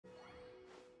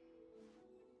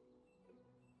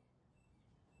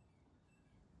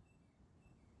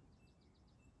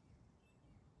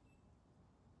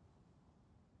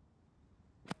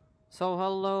So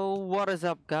hello, what is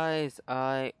up guys?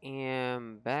 I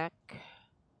am back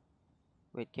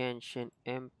with Genshin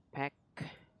Impact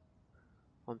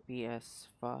on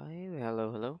PS5.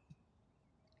 Hello, hello.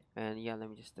 And yeah, let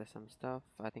me just test some stuff.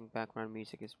 I think background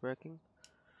music is working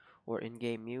or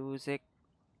in-game music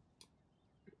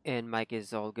and mic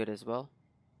is all good as well.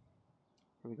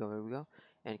 Here we go, here we go.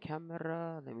 And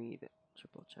camera, let me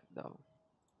triple check though.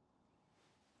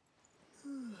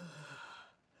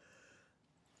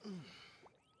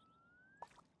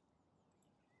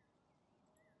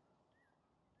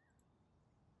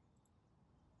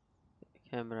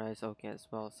 Camera is okay as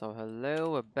well. So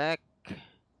hello, we're back.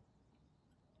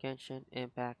 Genshin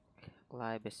Impact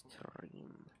live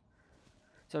stream.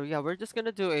 So yeah, we're just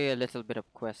gonna do a little bit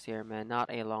of quest here, man. Not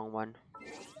a long one.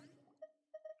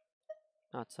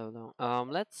 Not so long.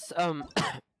 Let's let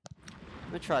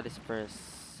me try this first.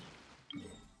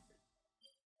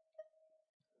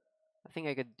 I think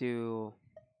I could do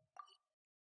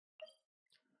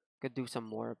some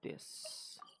more of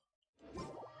this.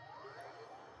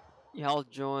 Yeah, I'll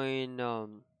join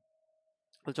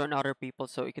other people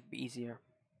so it could be easier.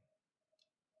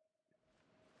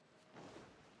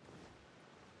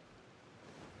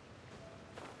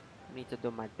 I need to do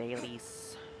my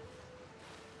dailies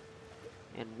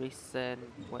and recent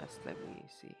quest. Let me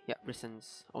see. Yeah,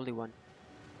 recents only one.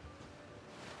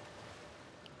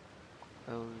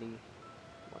 Only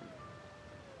one.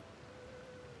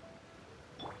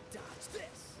 Dodge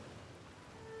this.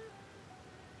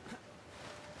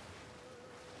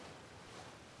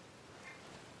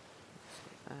 Let's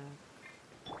go back.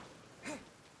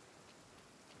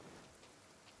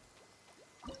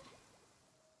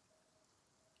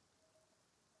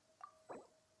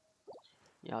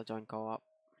 Yeah, I'll join co-op.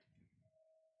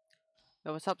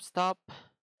 Yo, what's up? Stop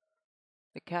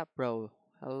the cat, bro.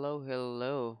 Hello,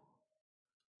 hello.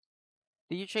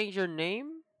 Did you change your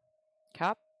name,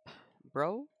 Cap,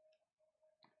 bro?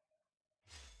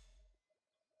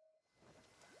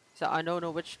 So I don't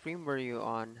know which stream were you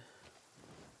on.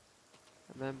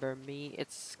 Remember me?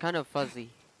 It's kind of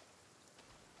fuzzy.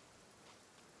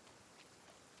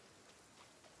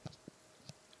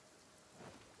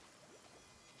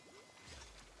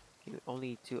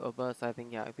 Only two of us. I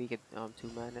think yeah, we could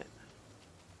two-man it.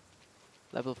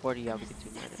 Level 40, yeah, An we could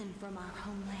two-man it. assassin from our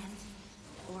homeland,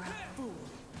 or a fool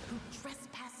who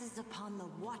trespasses upon the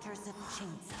waters of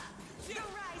Chainsa. The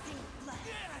rising flood.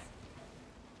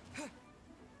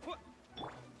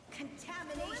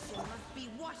 Contamination must be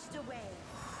washed away.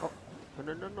 Oh,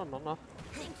 no.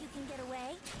 Think you can get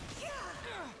away?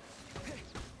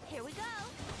 Here we go.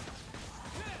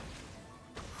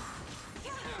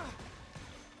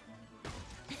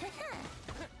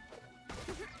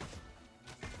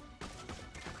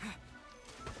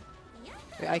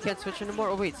 Wait, I can't switch anymore.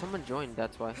 Oh wait, someone joined.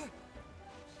 That's why.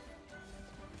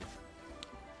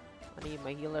 I need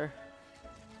my healer.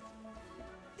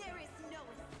 There is no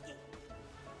escape.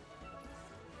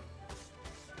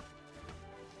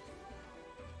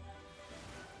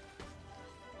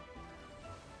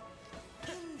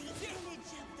 In the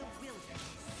image of the wilderness.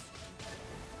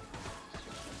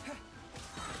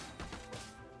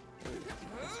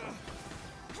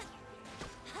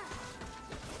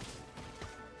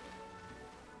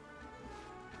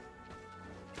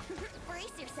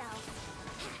 Brace yourself.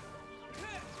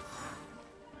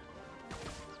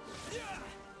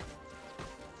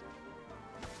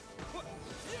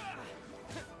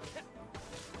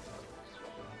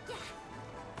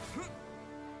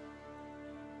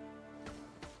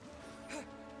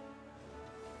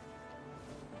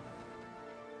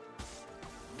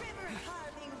 River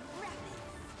carving rapids.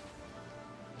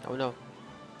 Oh no.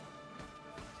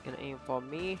 It's gonna aim for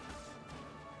me.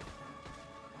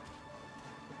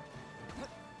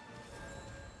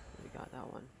 We got that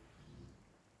one.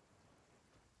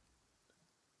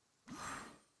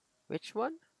 Which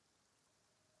one?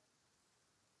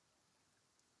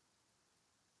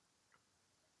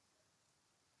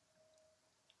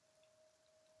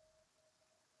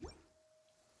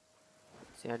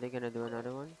 See, are they gonna do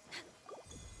another one?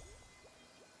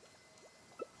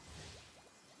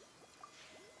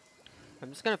 I'm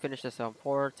just gonna finish this up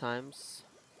 4 times.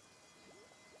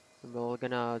 And we're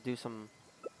gonna do some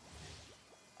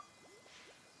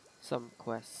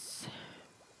quests.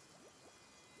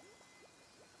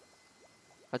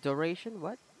 Adoration?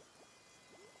 What?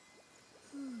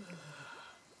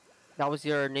 That was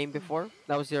your name before?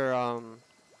 That was your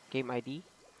game ID?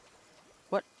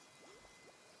 What?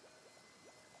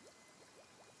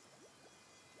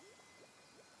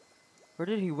 Where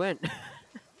did he went?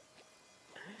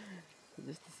 He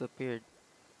just disappeared.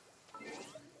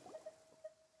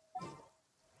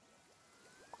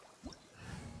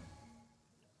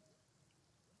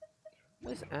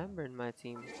 Where's Amber in my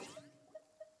team?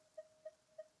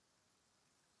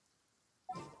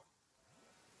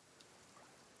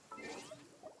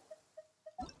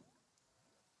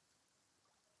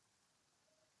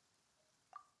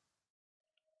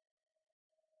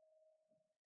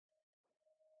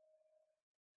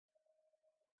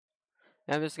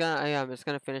 I'm just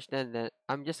gonna finish then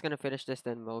I'm just gonna finish this,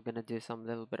 then we're gonna do some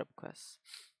little bit of quests.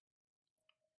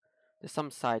 There's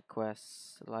some side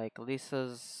quests, like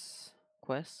Lisa's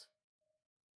quest.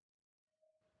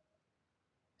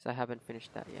 So I haven't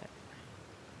finished that yet.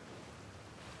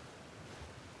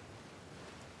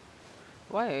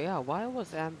 Why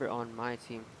was Amber on my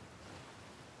team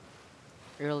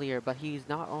earlier, but he's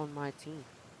not on my team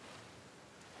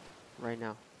right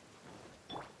now?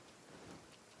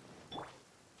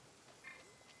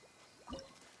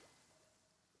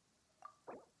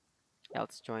 Yeah,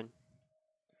 let's join.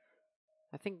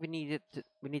 I think we need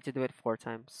to do it 4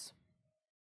 times.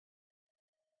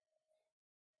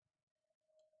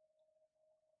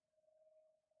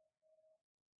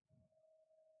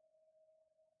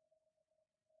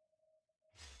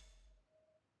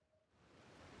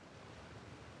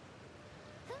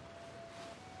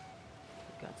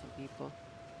 We got some people.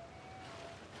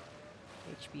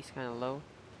 HP's kind of low.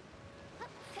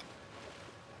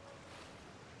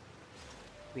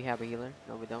 We have a healer.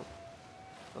 No, we don't.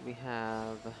 But we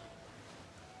have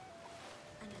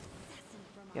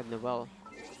Noelle.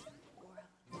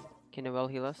 Can Noelle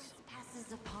heal us?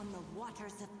 Passes upon the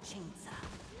waters of Chainsa.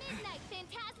 Midnight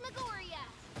Phantasmagoria.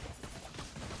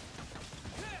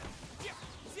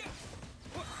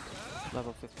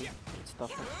 Level 50. It's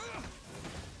tougher.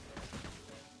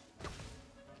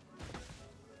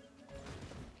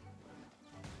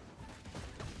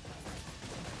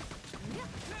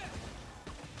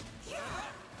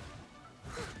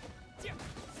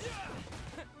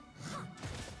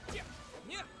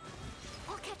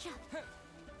 I'll catch up.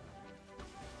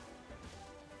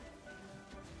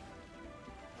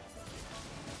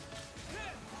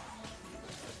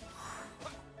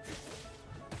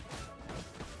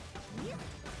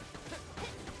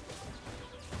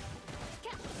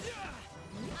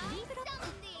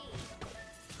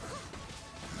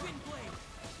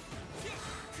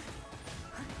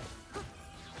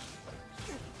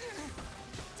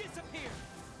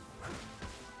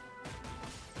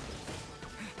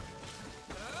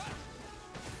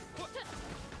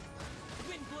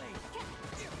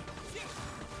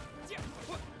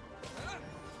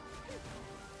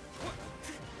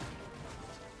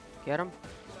 Get him.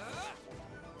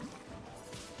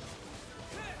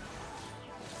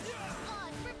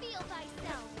 On, reveal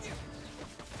thyself.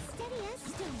 Steady as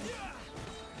stone.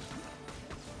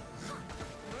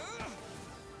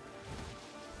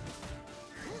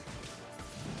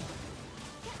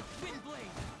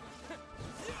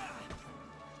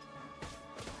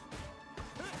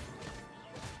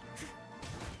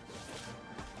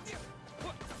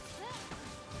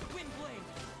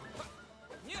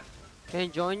 Can I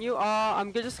join you?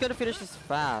 I'm just gonna finish this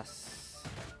fast.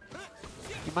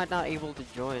 You might not able to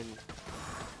join.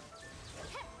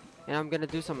 And I'm gonna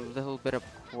do some little bit of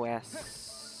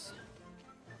quests.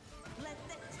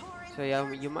 So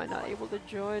yeah, you might not able to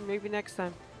join. Maybe next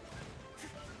time.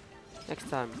 Next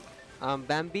time.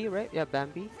 Bambi, right? Yeah,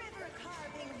 Bambi.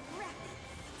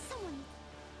 Someone.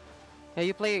 Yeah,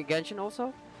 you play Genshin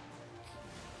also?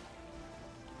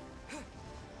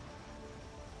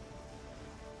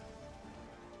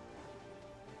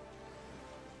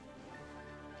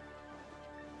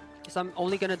 So I'm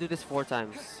only gonna do this 4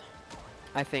 times,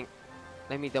 I think.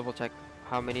 Let me double check.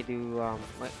 How many how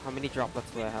many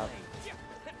droplets do I have?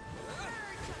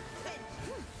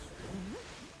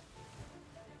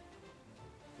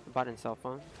 Bought in cell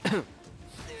phone.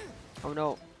 Oh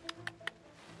no,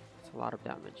 it's a lot of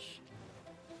damage.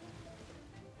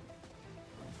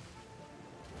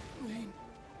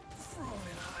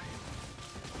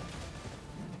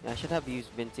 Yeah, I should have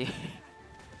used Vinti.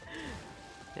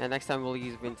 Yeah, next time we'll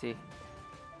use Vinti.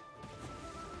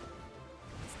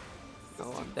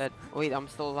 Oh, I'm dead. Wait, I'm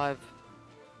still alive.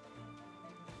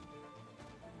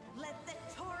 Let the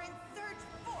torrent surge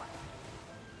forth.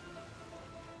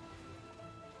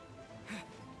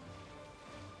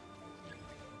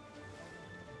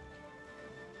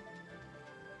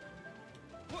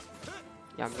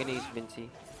 Yeah, I'm gonna use Vinti.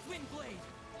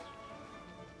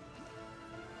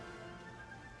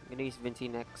 I'm gonna use Vinti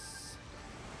next.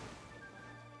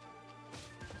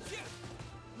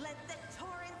 Let the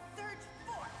torrent surge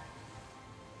forth.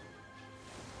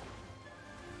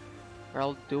 Or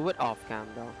I'll do it off cam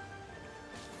though.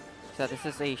 So this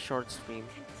is a short stream.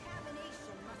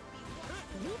 Contamination must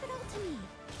be Leave it all to me.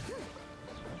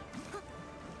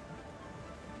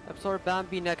 Absorb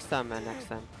Bambi next time, man. Next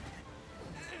time.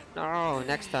 No,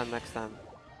 next time. Next time.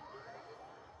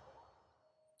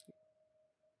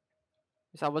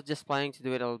 'Cause I was just planning to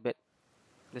do it a little bit.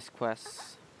 This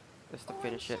quest, just to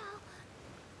finish it.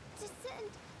 Descend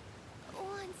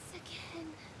once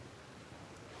again.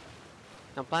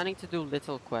 I'm planning to do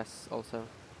little quests also.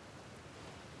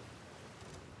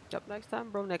 Yep, next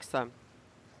time, bro. Next time.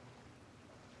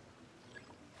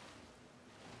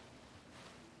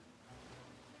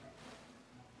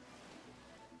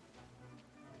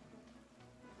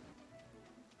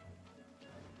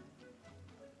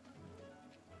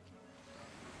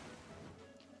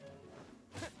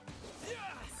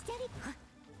 Steady.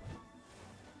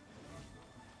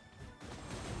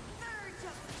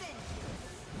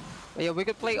 But yeah, we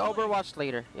could play Overwatch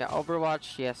later. Yeah,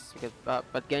 Overwatch, yes. We could,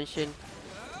 but Genshin,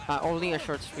 only a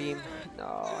short stream. No,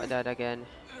 I died again.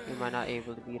 We might not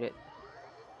able to beat it.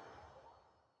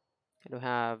 I don't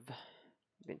have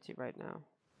Vinci right now.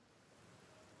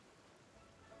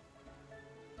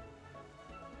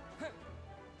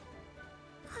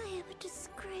 I am a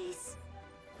disgrace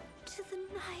to the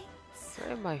knights.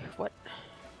 Where am I? What?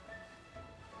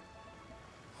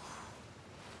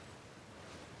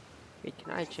 Wait,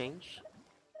 can I change?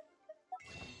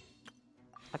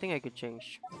 I think I could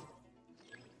change.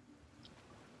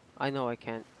 I know I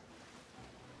can't.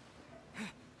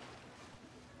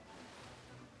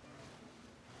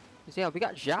 Yeah, we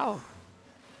got Zhao.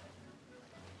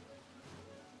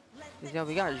 Yeah,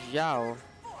 we got Zhao.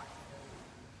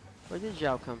 Where did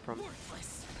Zhao come from?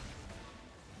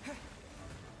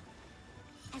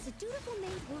 As a dutiful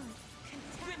maid would.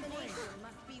 Contamination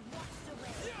must be washed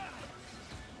away.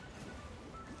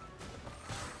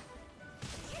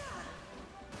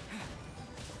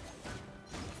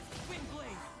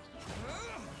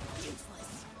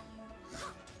 Useless.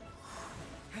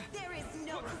 There is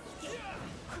no escape.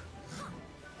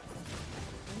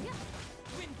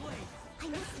 I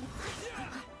must be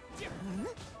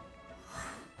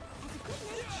as a good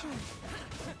knight should.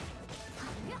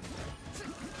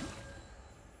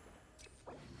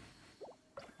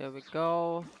 There we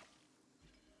go.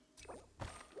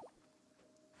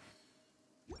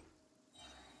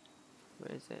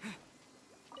 Where is it?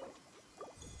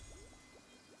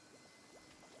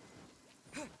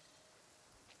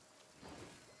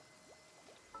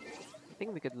 I think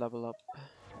we could level up.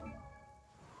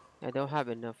 I don't have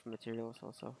enough materials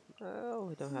also. Oh,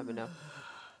 we don't have enough.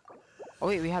 Oh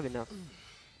wait, we have enough.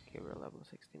 Okay, we're level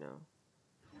 60 now.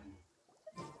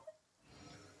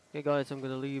 Okay guys, I'm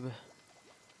gonna leave.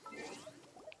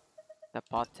 The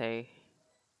pate.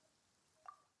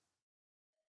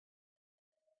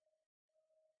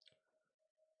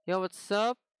 Yo, what's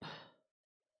up?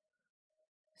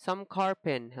 Some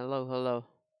Carpin. Hello, hello.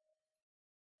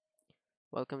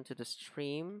 Welcome to the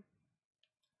stream.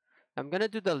 I'm gonna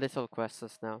do the little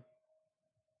quests now.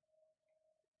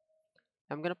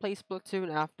 I'm gonna play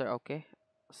Splatoon after, okay?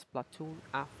 Splatoon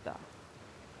after.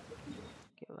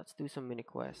 Okay, let's do some mini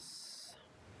quests.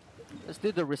 Let's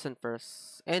do the recent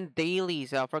first. And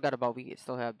dailies. I forgot about we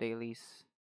still have dailies.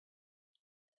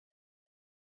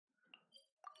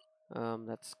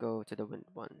 Let's go to the wind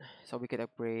one. So we could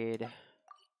upgrade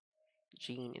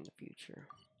Jean in the future.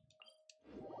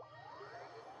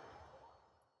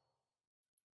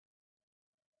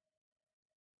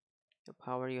 Yep,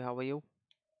 how are you? How are you?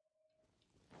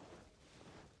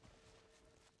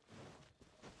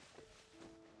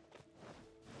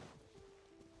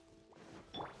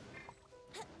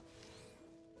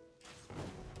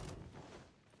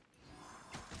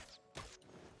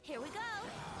 Here we go.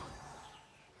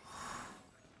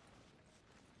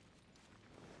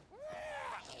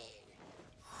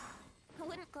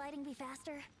 Wouldn't gliding be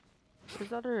faster?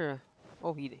 There's other.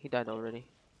 Oh, he died already.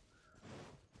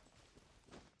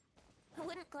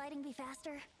 Wouldn't gliding be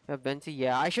faster? Venti,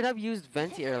 yeah, I should have used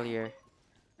Venti earlier.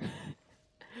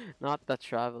 Not the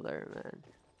Traveler, man.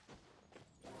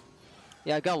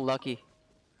 Yeah, I got lucky.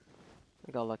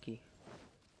 I got lucky.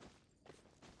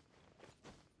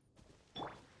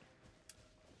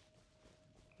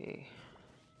 Okay.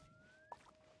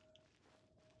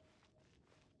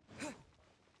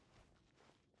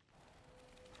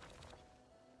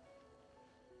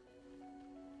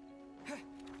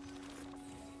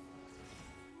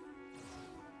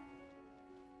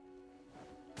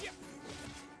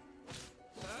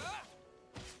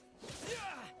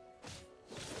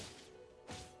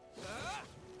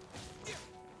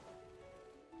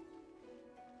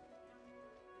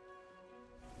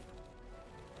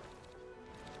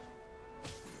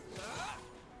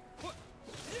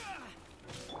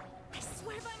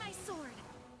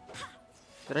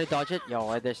 Did I dodge it? Yo,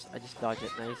 I just dodged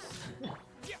it. Nice.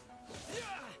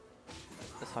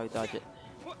 That's how you dodge it.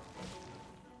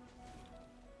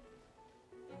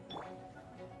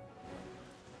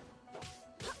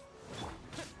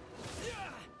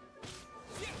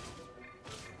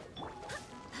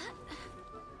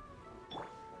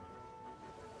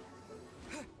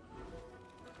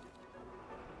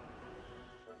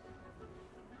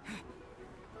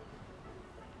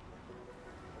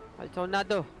 El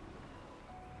tornado.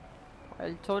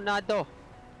 El tornado.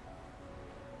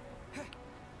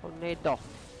 Tornado.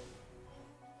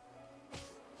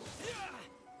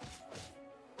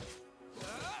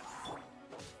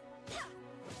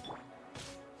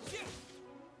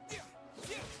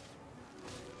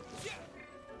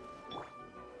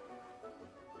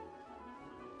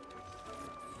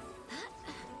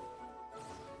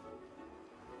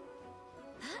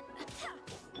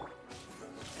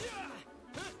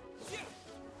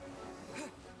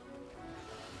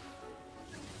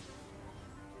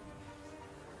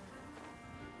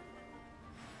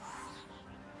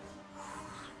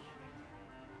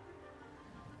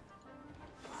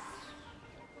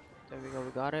 There we go,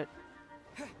 we got it.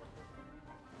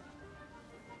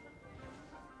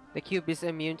 The cube is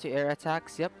immune to air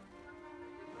attacks, yep.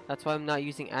 That's why I'm not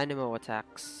using animo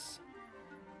attacks.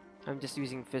 I'm just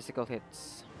using physical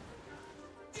hits.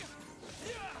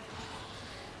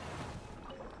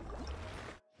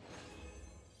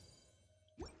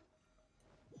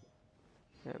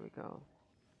 There we go.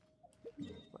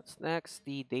 What's next?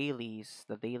 The dailies.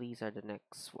 The dailies are the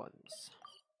next ones.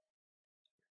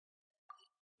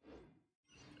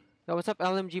 Yo, what's up,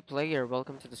 LMG player?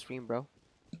 Welcome to the stream, bro.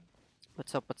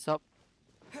 What's up? What's up?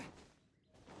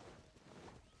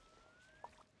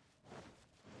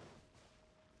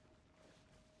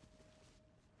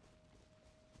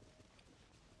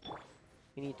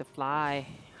 We need to fly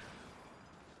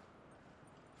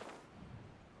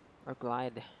or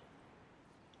glide.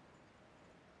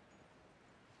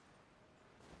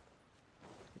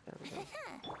 There we go.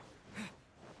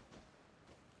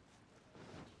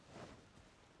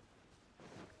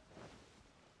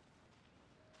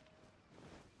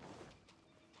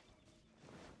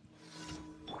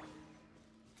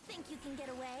 Think you can get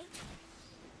away?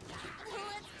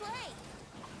 Let's play.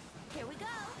 Here we go.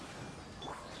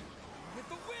 With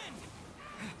the wind!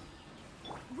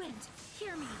 Wind,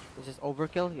 hear me. Is this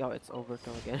overkill? Yo, it's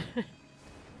overkill again.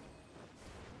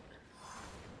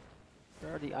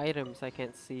 Where are the items? I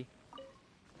can't see.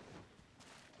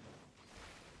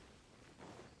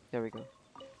 There we go.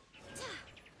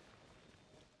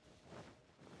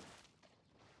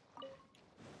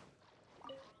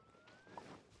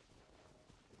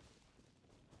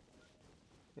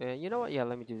 You know what? Yeah,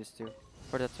 let me do this too.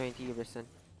 For the 20%.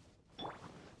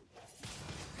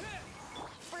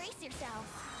 Brace yourself.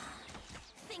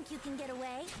 Think you can get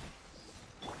away?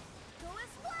 Go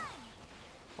as one.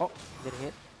 Oh, didn't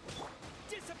hit.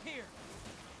 Disappear!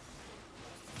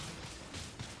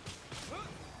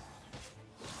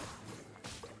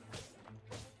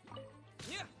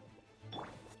 Yeah!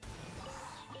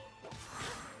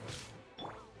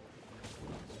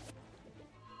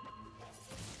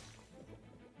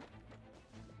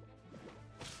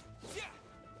 Yeah!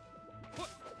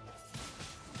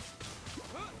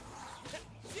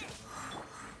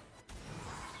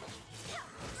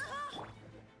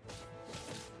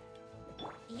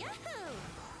 Yahoo!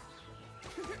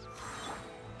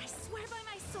 I swear by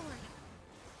my sword.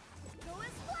 Go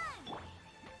as one.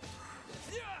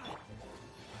 Yeah!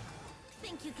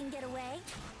 Think you can get away?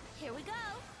 Here we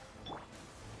go.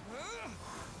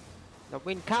 The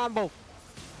wind combo.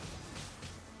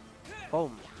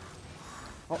 Boom.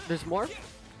 Oh, there's more?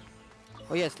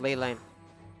 Oh yes, ley line.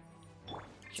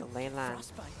 Your ley line.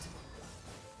 Frostbite.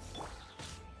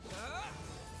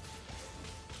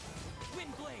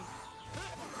 Wind blade.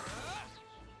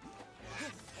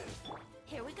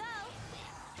 Here we go.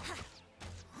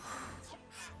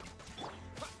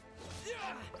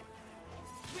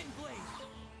 Wind blade.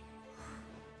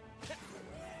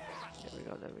 There we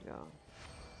go, there we go.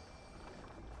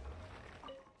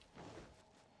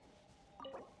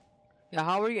 Yeah,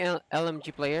 how are you,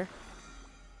 LMG player?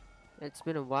 It's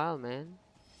been a while, man.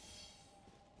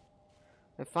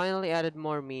 I finally added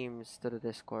more memes to the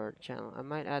Discord channel. I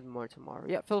might add more tomorrow.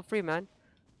 Yeah, feel free, man.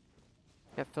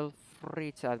 Yeah, feel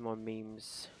free to add more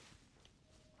memes.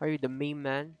 Are you the meme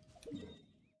man?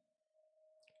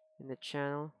 In the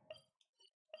channel?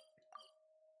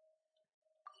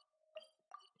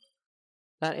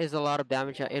 That is a lot of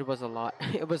damage. Yeah, it was a lot.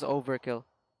 It was overkill.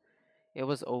 It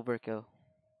was overkill.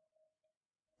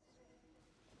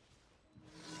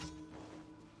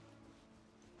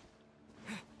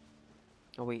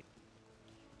 Oh wait,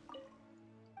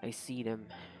 I see them.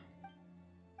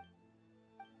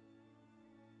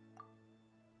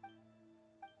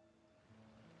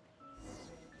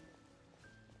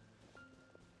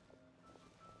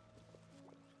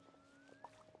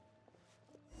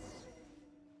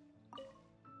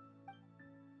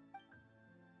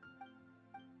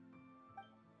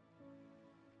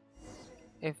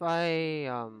 If I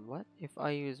what? If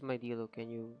I use my Dilo, can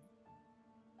you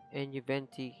and you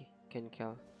Venti can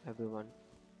kill everyone?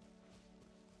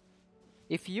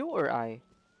 If you or I?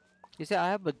 You say I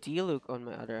have a Diluc on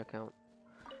my other account.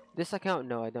 This account,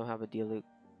 no, I don't have a Diluc.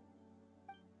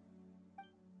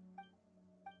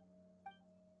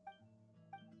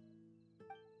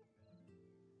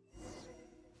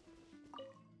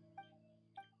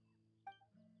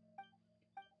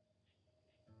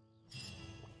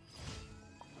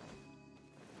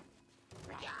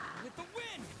 With the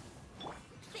wind!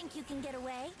 Think you can get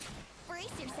away?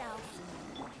 Brace yourself.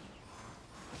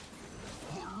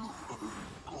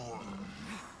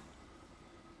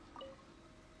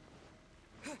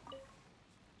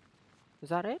 Is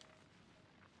that it?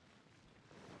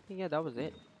 Yeah, that was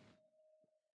it.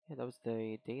 Yeah, that was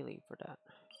the daily for that.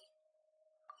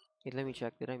 Wait, let me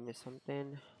check. Did I miss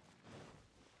something?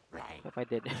 If I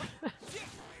did.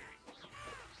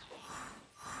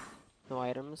 No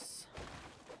items.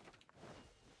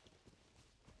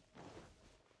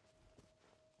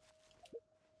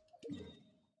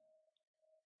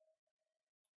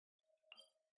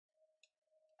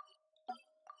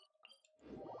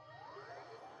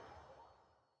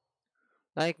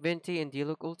 Like Venti and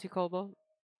Diluc ulti combo?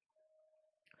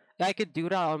 Yeah, I could do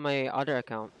that on my other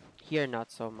account. Here,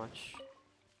 not so much.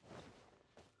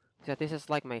 Yeah, this is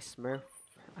like my Smurf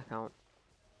account.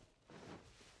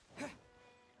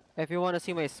 If you want to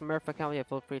see my Smurf account, yeah,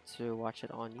 feel free to watch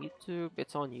it on YouTube.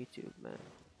 It's on YouTube, man.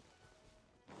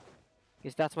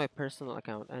 Because that's my personal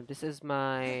account. And this is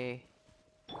my...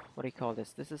 What do you call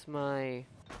this? This is my...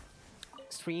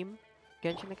 Stream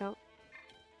Genshin account.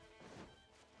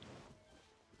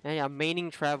 And yeah, I'm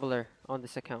maining Traveler on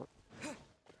this account.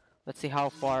 Let's see how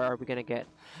far are we gonna get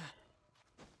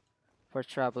for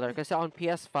Traveler. Because on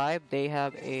PS5, they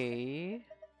have a...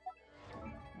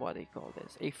 What do you call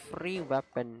this? A free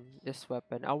weapon. This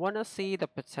weapon. I want to see the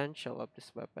potential of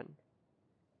this weapon.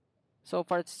 So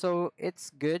far,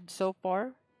 it's good so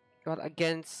far. But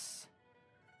against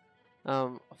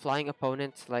flying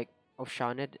opponents like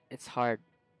Oshanid, it's hard.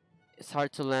 It's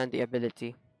hard to land the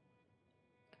ability.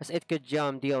 Because it could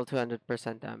jump, deal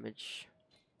 200% damage.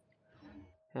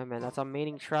 Yeah, man, that's a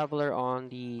maining Traveler on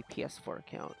the PS4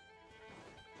 account.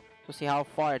 So see how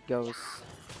far it goes.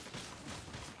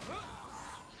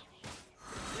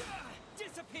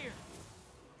 Disappear!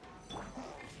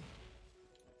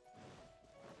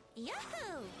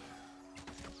 Yahoo!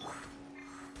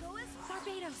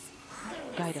 Barbados.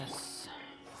 Guide us.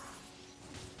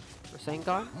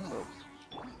 Rasengan? Oh.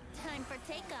 Time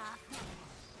for takeoff.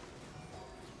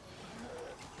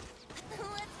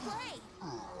 Let's play.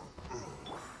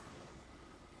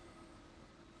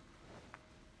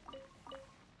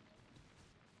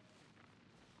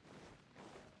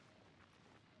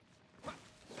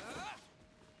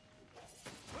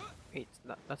 Wait,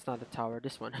 that's not the tower.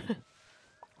 This one.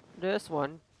 This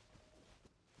one.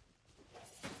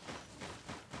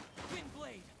 Wind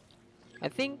blade! I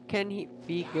think can he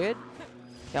be good?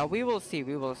 Yeah, we will see.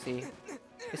 We will see.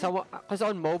 Because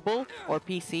on mobile or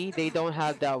PC, they don't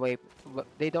have that way.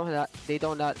 They don't have. They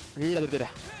don't not.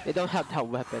 They don't have that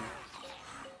weapon.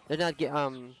 They're not get.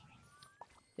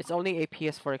 It's only a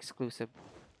PS4 exclusive.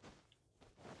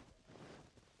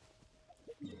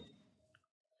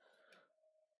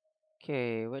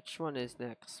 Okay, which one is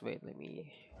next? Wait, let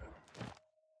me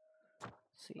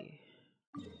see.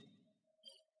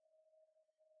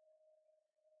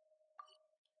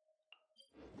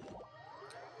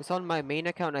 It's on my main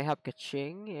account. I have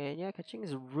Kaching, and yeah, Kaching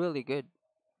is really good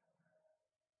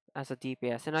as a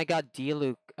DPS, and I got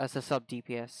Diluc as a sub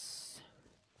DPS.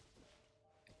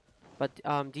 But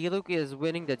Diluc is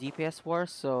winning the DPS war,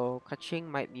 so Kaching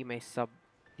might be my sub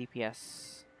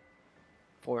DPS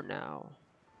for now.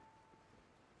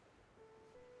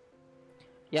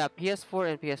 Yeah,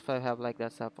 PS4 and PS5 have like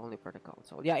that stuff only for the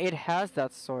console. Yeah, it has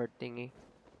that sword thingy.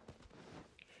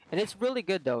 And it's really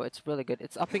good though. It's really good.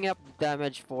 It's upping up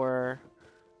damage for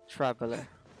Traveler.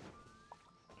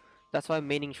 That's why I'm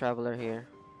maining Traveler here.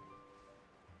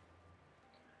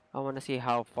 I want to see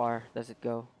how far does it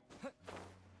go.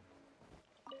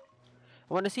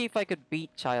 I want to see if I could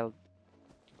beat Child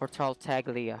or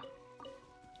Tartaglia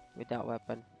with that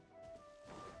weapon.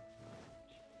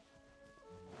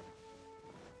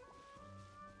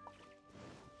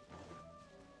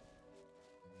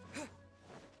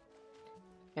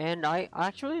 And I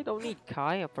actually don't need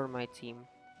Kaya for my team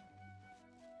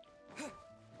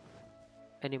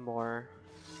anymore.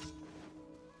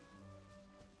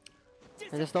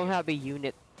 I just don't have a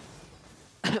unit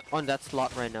on that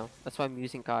slot right now. That's why I'm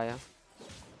using Kaya.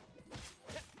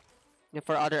 And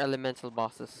for other elemental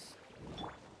bosses.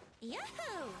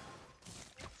 Yahoo!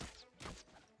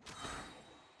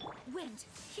 Wind,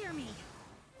 hear me.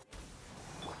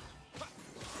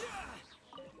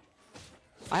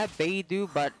 I have Beidou,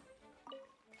 but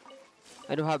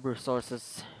I don't have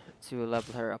resources to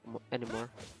level her up anymore.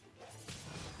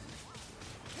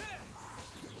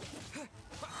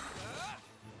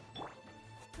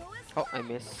 Oh, I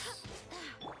missed.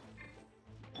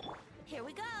 Here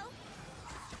we go.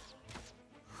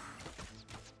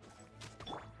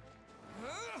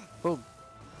 Boom.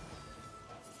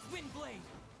 Wind blade.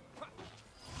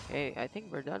 Okay, I think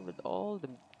we're done with all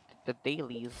the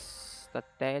dailies, the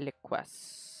daily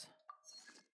quests.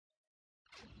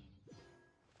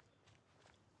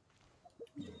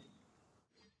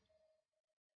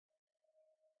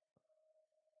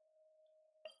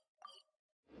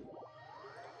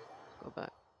 Go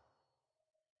back.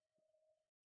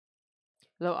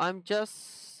 Hello, I'm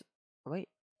just wait.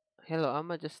 Hello,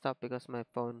 I'ma just stop because my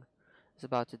phone is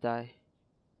about to die.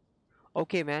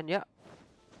 Okay, man. Yeah.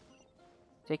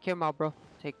 Take care, my bro.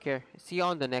 Take care. See you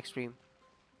on the next stream.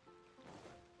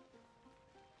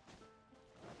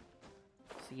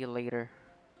 See you later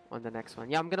on the next one.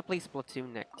 Yeah, I'm gonna play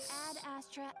Splatoon next. Add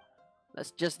Astra.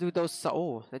 Let's just do those.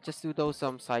 Let's just do those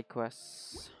side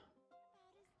quests.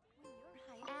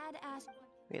 Add Astra.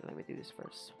 Wait, let me do this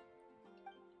first.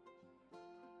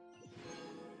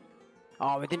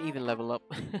 Oh, we didn't even level up.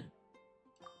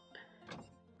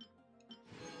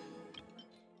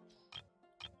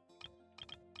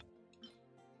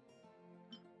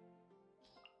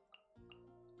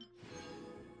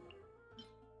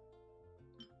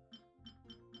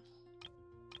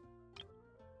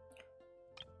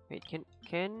 Wait,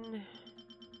 can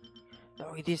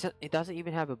no, it doesn't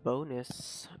even have a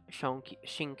bonus.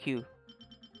 Shinkyu.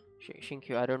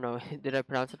 Shinkyu, I don't know. Did I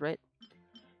pronounce it right?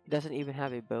 It doesn't even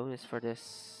have a bonus for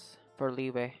this for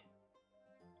leeway.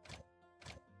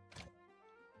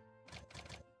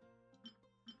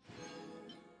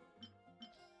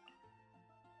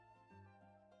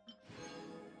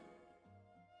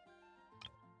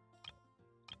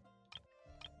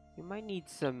 You might need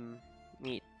some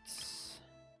meats.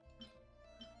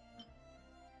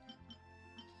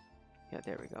 Yeah,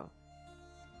 there we go.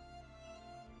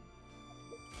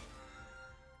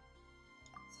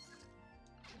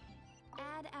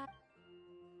 Add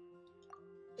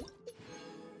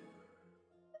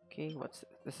Okay,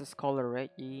 this is Scholar,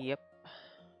 right? Yep.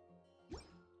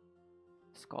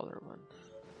 Scholar one.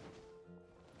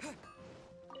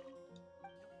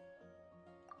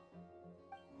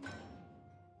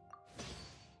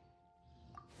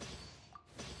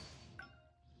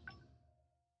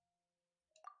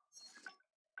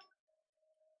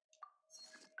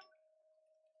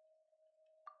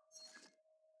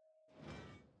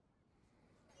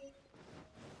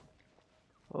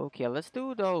 Okay, let's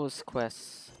do those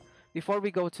quests before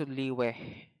we go to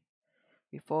leeway.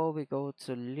 Before we go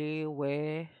to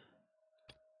leeway,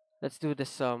 let's do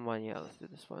this one. Yeah, let's do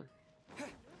this one.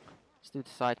 Let's do the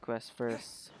side quest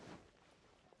first.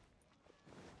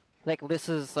 Like this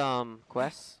is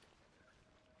quest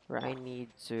where I need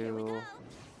Here we to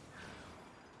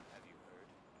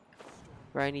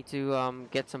go.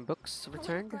 get some books But won't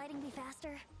returned. gliding be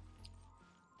faster?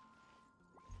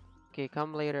 Okay,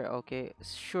 come later. Okay,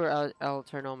 sure. I'll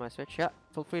turn on my switch. Yeah,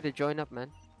 feel free to join up,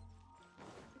 man.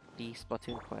 The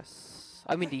Splatoon quests.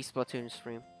 I mean the Splatoon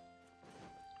stream.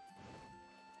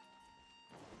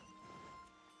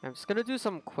 I'm just gonna do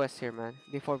some quests here, man,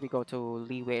 before we go to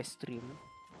leeway stream.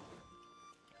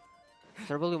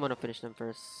 So I really want to finish them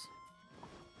first.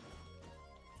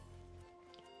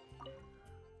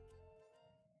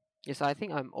 Yes, I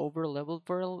think I'm over leveled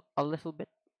for a little bit.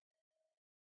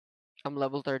 I'm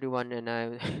level 31 and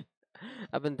I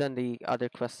haven't done the other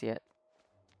quests yet.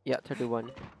 Yeah, 31.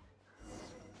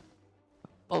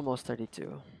 Almost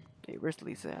 32. Okay, where's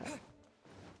Lisa at?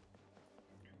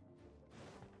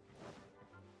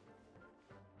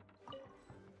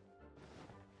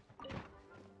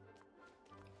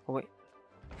 Oh wait.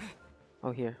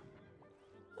 Oh, here.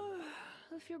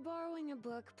 If you're borrowing a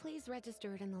book, please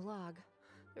register it in the log.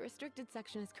 The restricted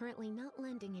section is currently not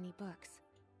lending any books.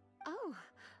 Oh,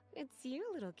 it's you,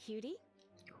 little cutie.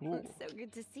 Cool. It's so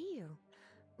good to see you.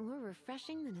 More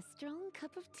refreshing than a strong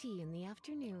cup of tea in the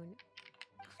afternoon.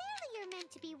 Clearly you're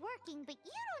meant to be working, but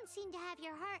you don't seem to have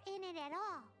your heart in it at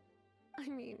all. I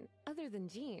mean, other than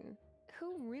Jean,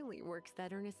 Who really works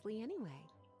that earnestly anyway?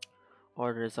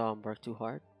 Others work too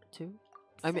hard too.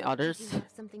 I mean So, others. did you have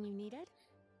something you needed?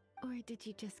 Or did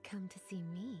you just come to see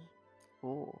me?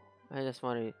 Oh, I just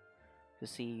wanted to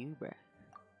see you, bruh.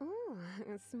 Ooh,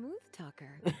 a smooth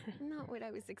talker. Not what I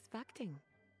was expecting.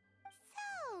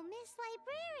 So, Miss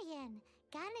Librarian,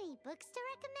 got any books to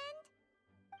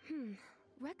recommend?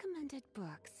 Recommended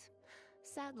books.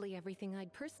 Sadly, everything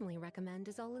I'd personally recommend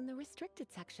is all in the restricted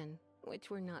section, which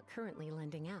we're not currently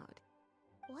lending out.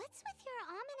 What's with your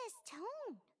ominous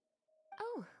tone?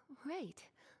 Oh, right.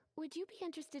 Would you be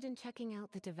interested in checking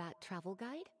out the Devat travel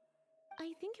guide?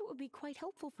 I think it would be quite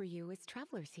helpful for you as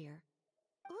travelers here.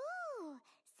 Ooh,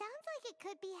 sounds like it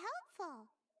could be helpful.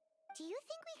 Do you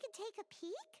think we could take a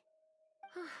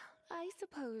peek? I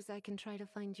suppose I can try to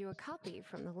find you a copy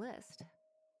from the list.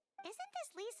 Isn't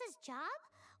this Lisa's job?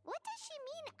 What does she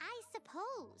mean, I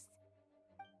suppose?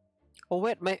 Oh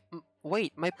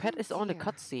wait, my pet Oh, is on the dear.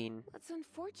 cutscene. That's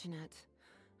unfortunate.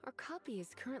 Our copy is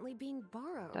currently being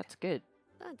borrowed. That's good.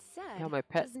 That said, Yeah, my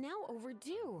pet. is now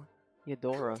overdue.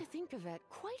 Eudora. Come to think of it,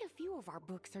 quite a few of our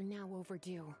books are now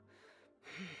overdue.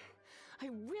 I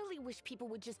really wish people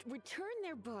would just return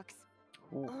their books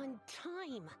Ooh, on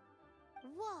time.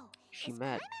 Whoa, she is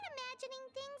mad. Paimon imagining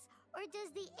things, or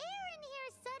does the air in here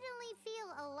suddenly feel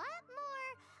a lot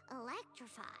more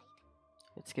electrified?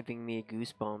 It's giving me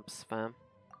goosebumps, fam.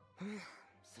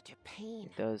 Such a pain.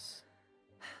 It does.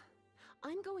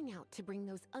 I'm going out to bring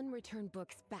those unreturned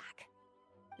books back.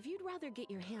 If you'd rather get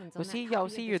your hands on Was that he- copy yeah, of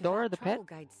was he the Eudora Devat the travel pet?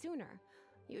 guide sooner,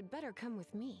 you'd better come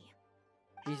with me.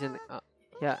 He's in.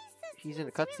 Yeah, Lisa he's in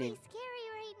the seems cutscene. really scary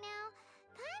right now.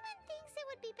 Paimon thinks it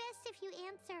would be best if you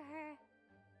answer her.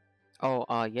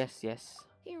 Oh, yes.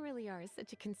 You really are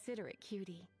such a considerate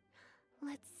cutie.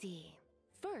 Let's see.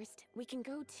 First, we can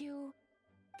go to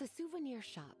the souvenir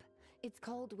shop. It's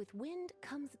called With Wind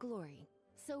Comes Glory.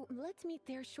 So let's meet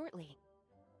there shortly.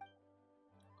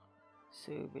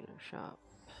 Souvenir shop.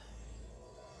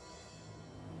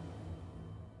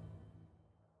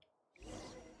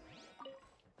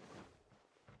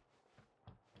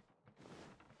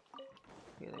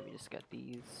 Okay, let me just get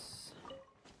these.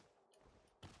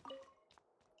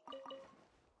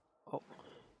 Oh.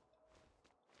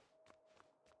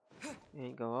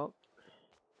 And go out.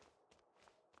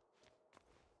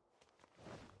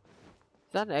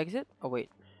 Is that an exit? Oh wait.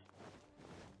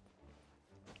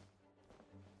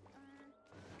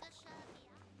 Gacha,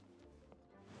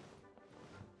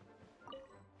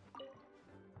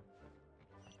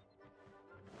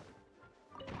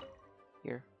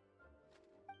 Here.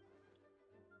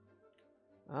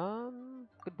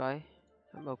 Goodbye.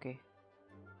 I'm okay.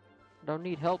 Don't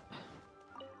need help.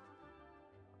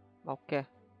 Okay.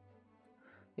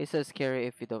 It says scary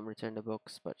if you don't return the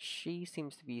books, but she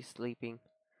seems to be sleeping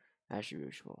as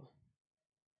usual.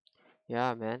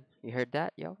 Yeah, man. You heard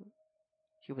that, yo?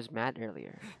 She was mad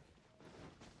earlier.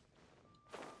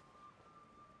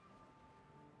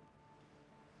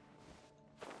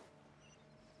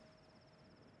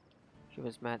 She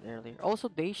was mad earlier. Also,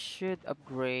 they should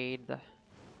upgrade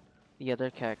the other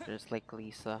characters like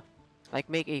Lisa. Like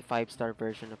make a 5-star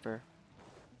version of her.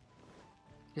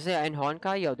 Because yeah, in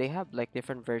Honkai, yo, they have like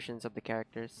different versions of the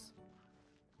characters.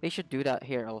 They should do that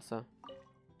here also.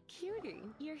 Cutie,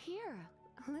 you're here.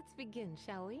 Let's begin,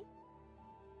 shall we?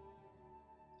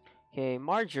 Okay,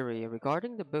 Marjorie,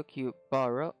 regarding the book you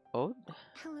borrowed.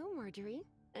 Hello, Marjorie.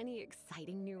 Any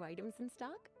exciting new items in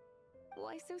stock?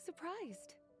 Why so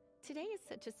surprised? Today is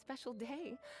such a special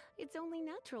day. It's only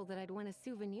natural that I'd want a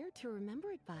souvenir to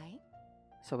remember it by.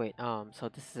 So wait, so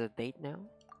this is a date now?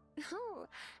 Oh,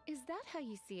 is that how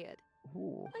you see it?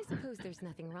 Ooh. I suppose there's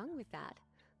nothing wrong with that.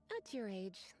 At your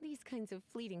age, these kinds of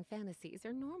fleeting fantasies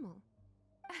are normal.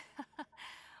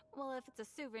 Well, if it's a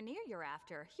souvenir you're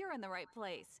after, you're in the right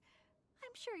place.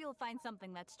 I'm sure you'll find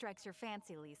something that strikes your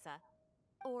fancy, Lisa.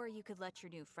 Or you could let your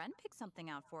new friend pick something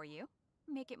out for you.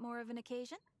 Make it more of an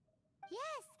occasion.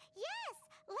 Yes,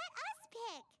 let us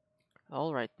pick.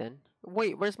 Alright then.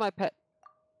 Wait, where's my pet?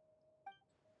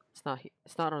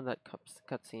 It's not on that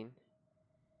cutscene.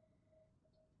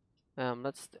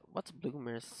 What's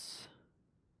Bloomers?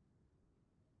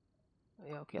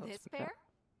 Yeah, okay, let's This pick that. pair?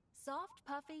 Soft,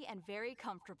 puffy, and very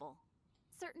comfortable.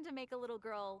 Certain to make a little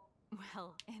girl,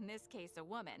 well, in this case a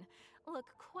woman, look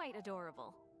quite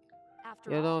adorable. After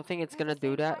You all, don't think it's they're gonna the do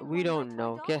same that? kind We worn by don't toy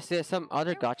know. dolls. Guess there's some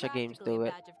other They're gacha games practically do a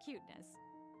it. badge of cuteness.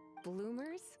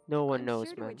 Bloomers? No one I'm knows,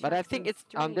 sure to man. But I attract think some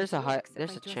it's there's a strange looks if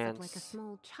there's I a dress up chance like a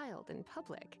small child in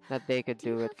public. that they could Do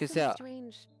you do it. have Cause some yeah,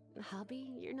 strange hobby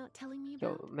you're not telling me yo,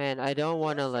 about? man, I don't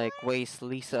wanna like sure? waste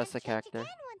Lisa Can't as a change character. again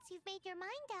once you've made your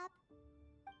mind up.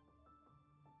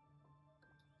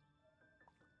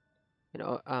 You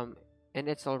know, and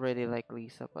it's already like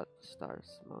Lisa, but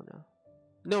stars Mona.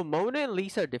 No, Mona and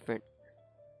Lisa are different.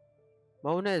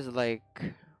 Mona is like,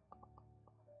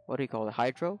 what do you call it?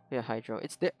 Hydro? Yeah, Hydro.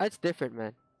 It's different,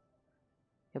 man.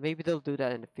 Yeah, maybe they'll do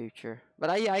that in the future.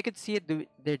 But yeah, I could see it.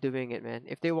 They're doing it, man.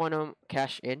 If they want to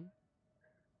cash in,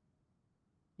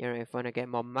 you know, if wanna get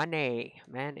more money,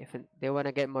 man. If they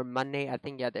wanna get more money, I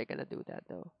think yeah, they're gonna do that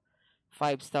though.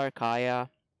 5-star Kaya,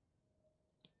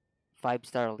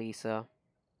 5-star Lisa,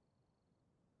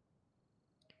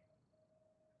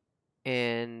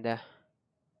 and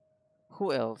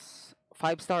who else?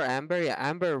 5-star Amber. Yeah,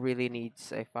 Amber really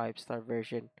needs a 5-star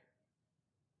version.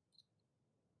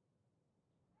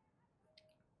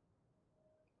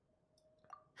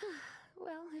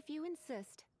 Well, if you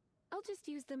insist. I'll just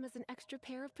use them as an extra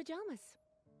pair of pajamas.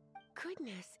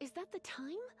 Goodness, is that the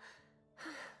time?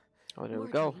 Oh, there we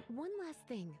Marjorie, go. one last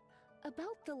thing.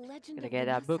 About the legend Gonna of get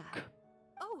that Vanessa. book.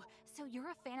 Oh, so you're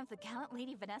a fan of the gallant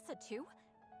Lady Vanessa too?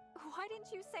 Why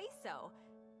didn't you say so?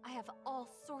 I have all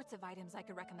sorts of items I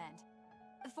could recommend.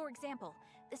 For example,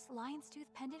 this lion's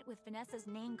tooth pendant with Vanessa's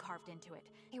name carved into it.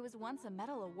 It was once a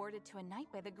medal awarded to a knight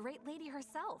by the great lady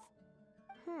herself.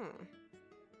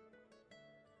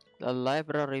 The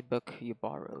library book you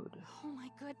borrowed. Oh my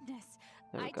goodness.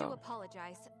 There we I do go.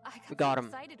 apologize. I We got got so 'em.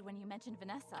 excited when you mentioned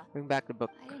Vanessa. Bring back the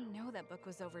book. I didn't know that book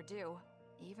was overdue,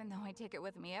 even though I take it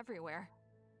with me everywhere.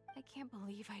 I can't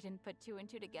believe I didn't put two and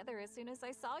two together as soon as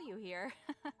I saw you here.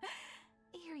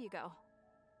 Here you go.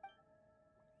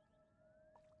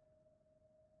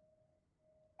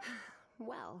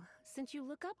 Well, since you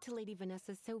look up to Lady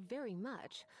Vanessa so very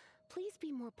much, please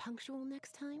be more punctual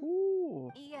next time.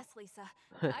 Ooh. Yes, Lisa.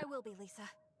 I will be, Lisa.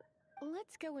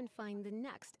 Let's go and find the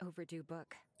next overdue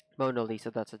book. Mona Lisa,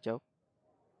 that's a joke.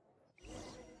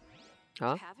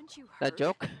 Huh? Haven't you heard? That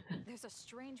joke? There's a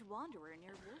strange wanderer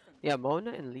near Wolven. Yeah,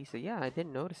 Mona and Lisa. Yeah, I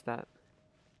didn't notice that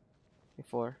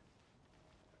before.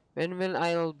 When will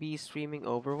I'll be streaming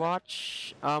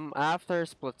Overwatch? After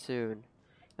Splatoon.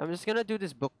 I'm just gonna do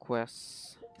this book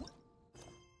quest.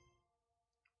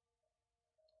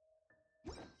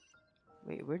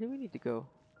 Wait, where do we need to go?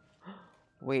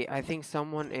 Wait, I think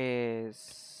someone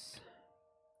is...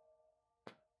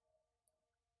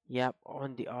 Yep,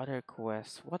 on the other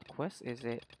quest. What quest is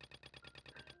it?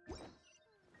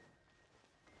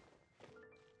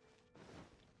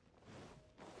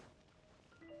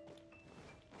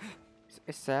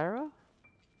 Is Sarah?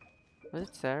 Was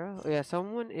it Sarah? Oh, yeah,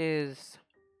 someone is...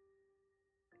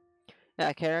 Yeah,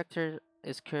 a character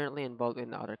is currently involved in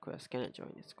the other quest. Can I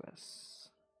join this quest?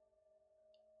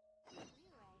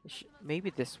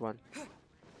 Maybe this one.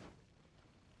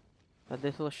 A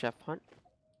little chef hunt.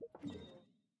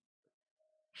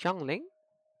 Xiangling?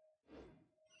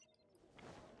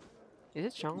 Is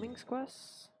it Xiangling's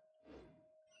quest?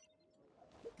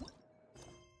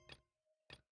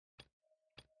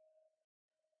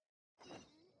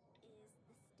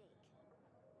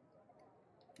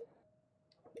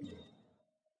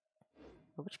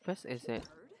 Which quest is it?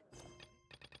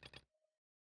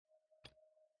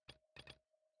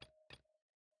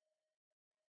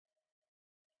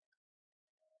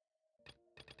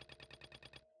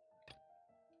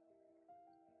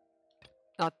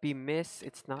 Not be missed.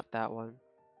 It's not that one.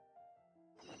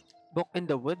 Book in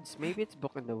the Woods. Maybe it's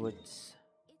Book in the Woods.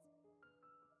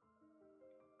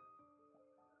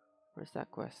 Where's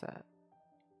that quest at?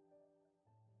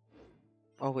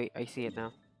 Oh wait, I see it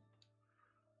now.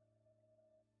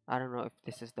 I don't know if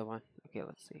this is the one. Okay,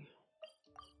 let's see.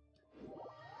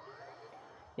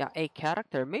 Yeah, a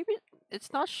character. Maybe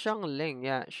it's not Xiangling.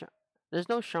 Yeah, there's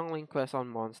no Xiangling quest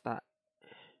on Mondstadt.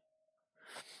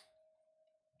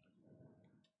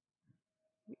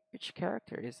 Which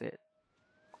character is it?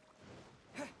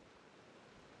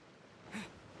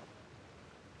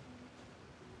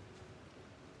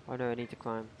 Oh no, I need to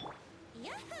climb.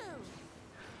 Yahoo!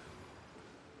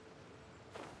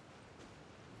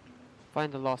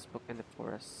 Find the lost book in the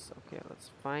forest. Okay,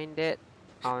 let's find it.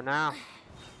 Oh no.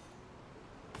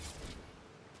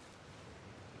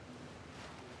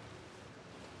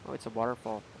 Oh, it's a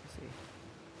waterfall. I see.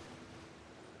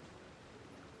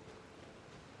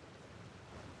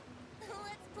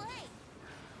 Let's play!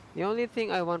 The only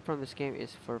thing I want from this game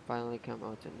is for finally come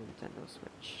out on Nintendo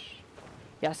Switch.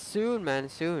 Yeah, soon, man,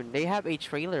 soon. They have a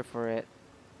trailer for it.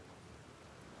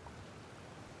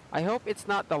 I hope it's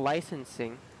not the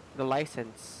licensing. The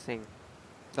licensing.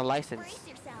 The license. Brace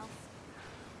yourselves.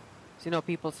 So, you know,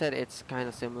 people said it's kind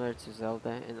of similar to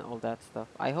Zelda and all that stuff.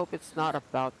 I hope it's not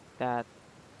about that.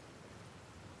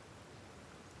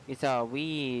 It's a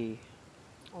Wii.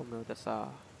 Oh no, that's a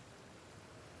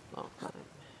long time.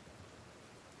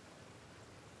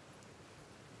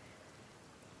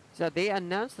 So they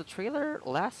announced the trailer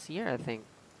last year, I think,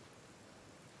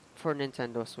 for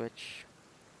Nintendo Switch.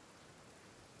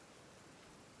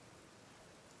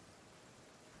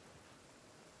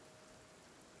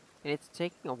 And it's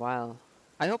taking a while.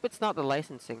 I hope it's not the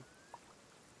licensing.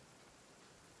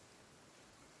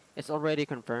 It's already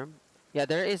confirmed. Yeah,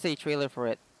 there is a trailer for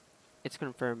it. It's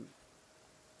confirmed.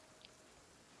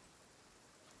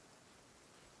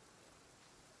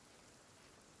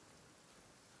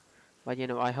 But you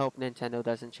know, I hope Nintendo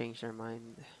doesn't change their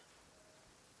mind.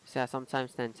 So yeah,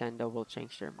 sometimes Nintendo will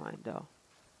change their mind though.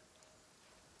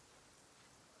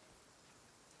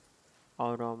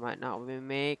 Although might not we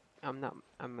make I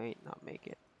might not make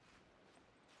it.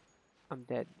 I'm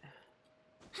dead.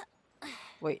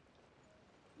 Wait.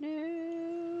 No.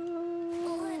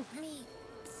 Let me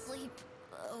sleep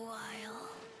a while.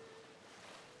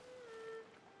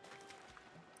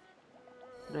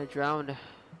 I drowned.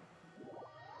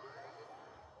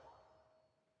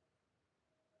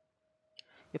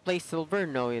 You play silver?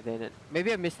 No, you didn't.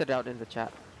 Maybe I missed it out in the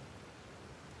chat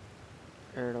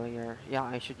earlier. Yeah,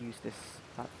 I should use this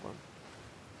platform.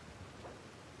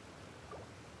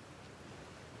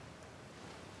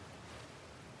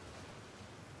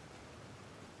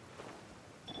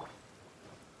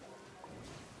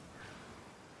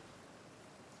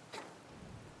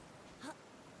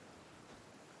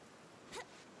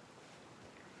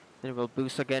 Then we'll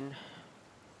boost again.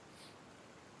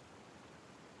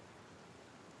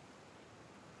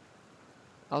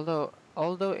 Although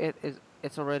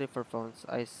it's already for phones.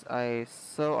 I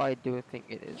do think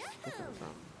it is different from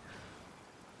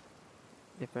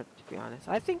different, to be honest.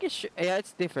 I think yeah,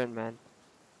 it's different, man.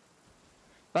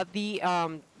 But the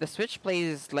Switch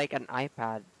plays like an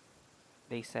iPad,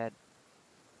 they said.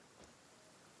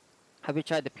 Have you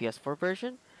tried the PS4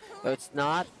 version? No, it's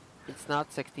not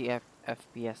 60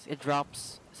 FPS. It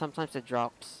drops. Sometimes it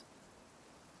drops.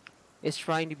 It's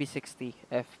trying to be 60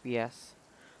 FPS.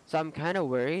 So I'm kind of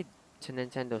worried to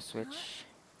Nintendo Switch.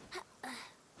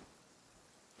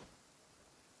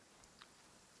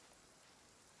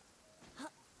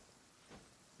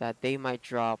 That they might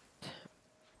drop.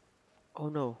 Oh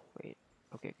no, wait.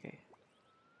 Okay.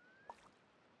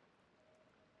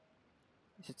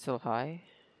 Is it still high?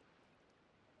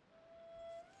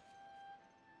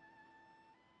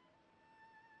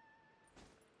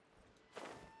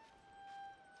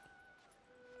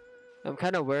 I'm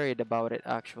kind of worried about it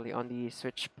actually on the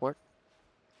Switch port.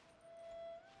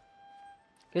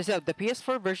 Because yeah, the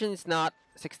PS4 version is not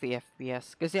 60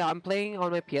 FPS. Because yeah, I'm playing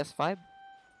on my PS5.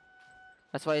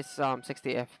 That's why it's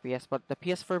 60 FPS. But the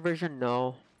PS4 version,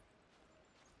 no.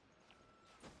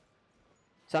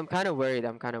 So I'm kind of worried.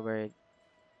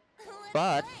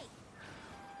 But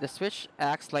the Switch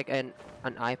acts like an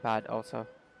iPad also.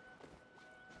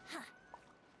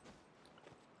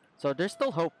 So there's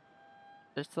still hope.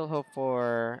 There's still hope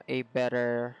for a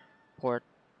better port.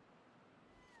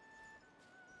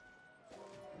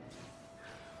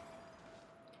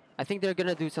 I think they're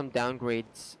gonna do some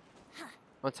downgrades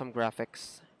on some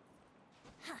graphics.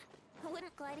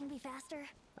 Wouldn't gliding be faster?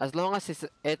 As long as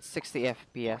it's 60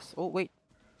 FPS. Oh wait.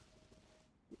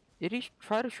 Did he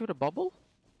try to shoot a bubble?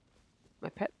 My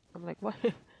pet? I'm like, what?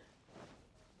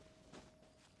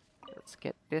 Let's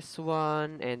get this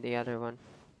one and the other one.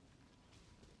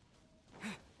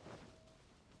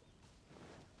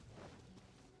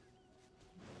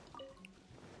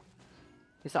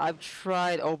 Because I've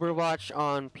tried Overwatch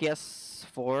on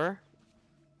PS4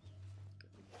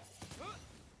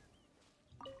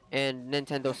 and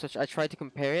Nintendo Switch. I tried to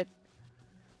compare it.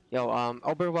 Yo,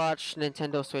 Overwatch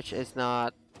Nintendo Switch is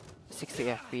not 60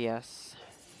 FPS.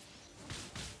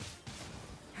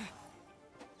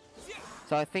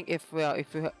 So I think if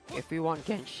we want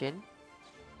Genshin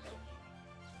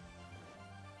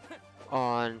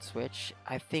on Switch,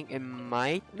 I think it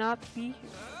might not be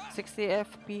 60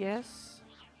 FPS.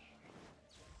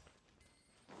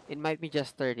 It might be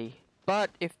just 30. But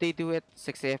if they do it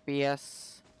 60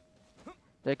 FPS,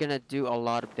 they're gonna do a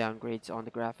lot of downgrades on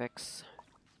the graphics.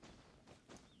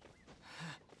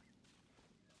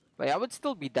 But I would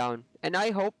still be down. And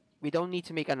I hope we don't need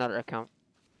to make another account.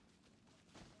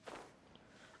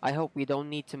 I hope we don't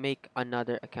need to make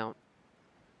another account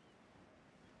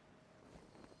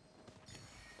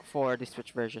for the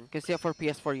Switch version. Because yeah, for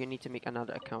PS4 you need to make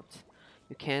another account.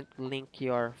 You can't link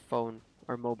your phone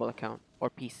or mobile account or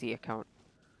PC account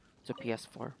to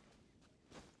PS4.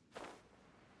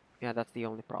 Yeah, that's the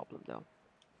only problem though.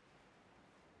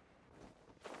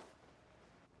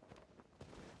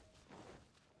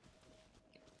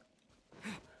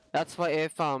 That's why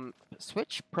if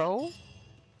Switch Pro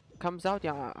comes out,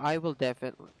 yeah, I will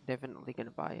definitely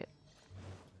gonna buy it.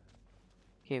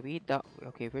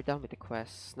 Okay, we're done with the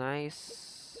quest.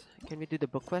 Nice. Can we do the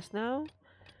book quest now?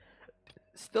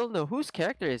 Still no. Whose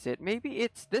character is it? Maybe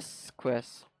it's this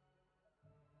quest.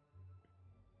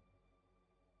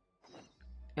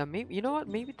 Yeah, maybe, you know what?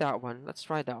 Maybe that one. Let's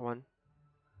try that one.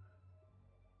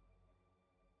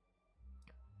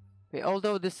 Wait,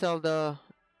 although this Zelda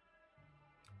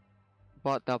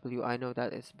bought W, I know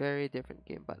that it's very different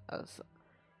game, but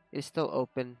it's still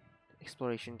open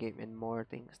exploration game and more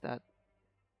things that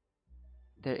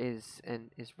there is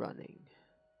and is running.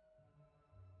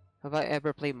 Have I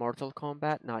ever played Mortal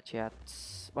Kombat? Not yet.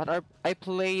 But I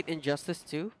played Injustice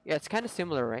 2. Yeah, it's kind of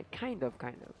similar, right? Kind of.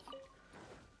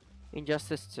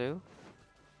 Injustice 2.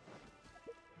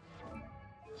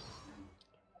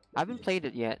 I haven't played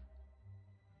it yet.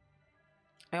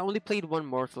 I only played one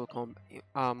Mortal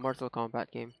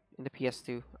Kombat game in the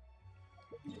PS2.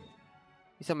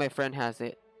 He said my friend has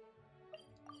it,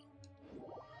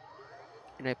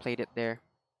 and I played it there.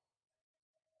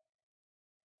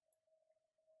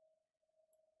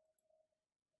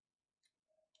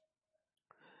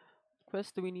 What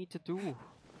quest do we need to do?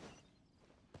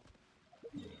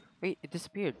 Wait, it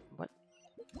disappeared. What?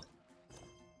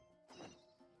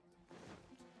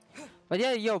 But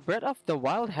yeah, yo, Breath of the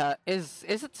Wild is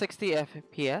it 60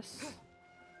 FPS?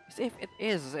 'Cause if it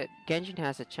is, Genshin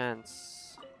has a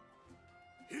chance.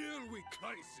 Here we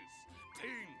crisis,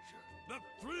 danger, the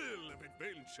thrill of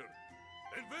adventure.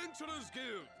 Adventurers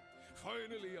Guild.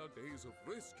 Finally, our days of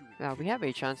rescuing. Yeah, we have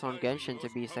a chance on Genshin to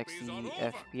be 60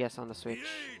 FPS on the Switch.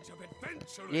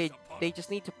 Yeah, they just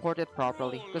need to port it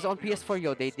properly. Because on PS4,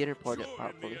 yo, they didn't port it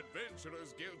properly.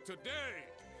 Adventurers Guild today.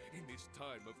 In this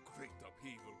time of great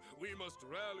upheaval, we must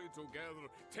rally together,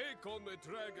 take on the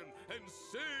dragon, and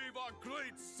save our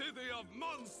great city of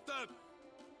Mondstadt.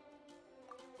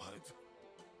 What?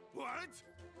 What?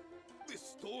 The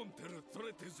Storm Terror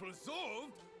threat is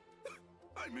resolved?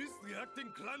 I missed the acting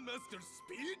Grandmaster's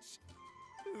speech?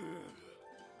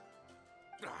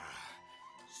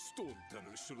 Storm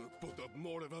Terror should have put up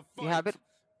more of a fight. You have it?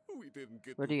 We didn't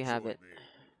get Where do you have it?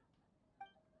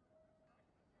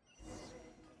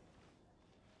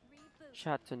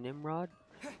 Shout to Nimrod.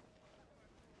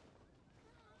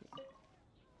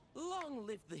 Long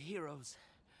live the heroes.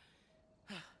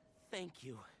 Thank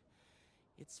you.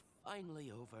 It's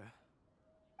finally over.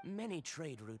 Many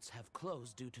trade routes have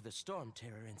closed due to the Storm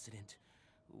Terror incident.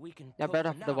 We can Yeah, Breath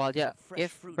of the Wild. Yeah,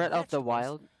 if Breath of the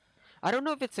Wild, I don't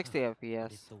know if it's 60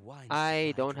 FPS.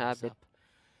 I don't have it.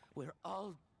 We're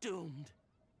all doomed.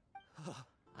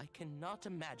 I cannot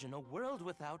imagine a world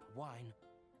without wine.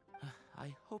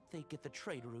 I hope they get the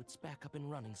trade routes back up and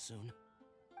running soon.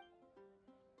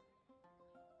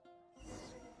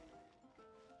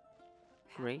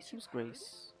 Grace? Who's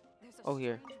Grace? Oh,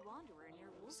 here.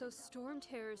 So Storm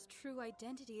Terror's true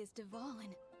identity is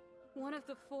Dvalin, one of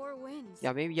the four winds.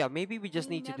 Yeah, maybe we just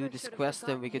need to do this quest,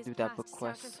 then we could do that book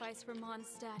quest. Sacrifice for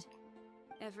Mondstadt.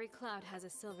 Every cloud has a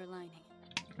silver lining.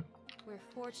 We're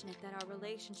fortunate that our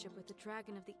relationship with the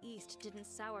Dragon of the East didn't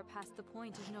sour past the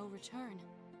point of no return.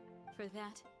 For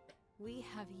that, we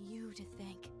have you to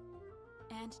thank.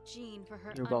 And Jean for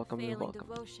her unfailing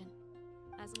devotion.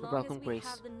 As long as we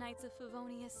have the Knights of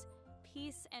Favonius,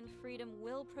 peace and freedom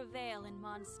will prevail in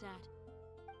Mondstadt.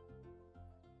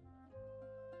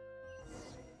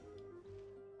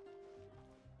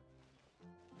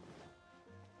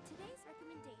 Today's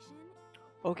recommendation.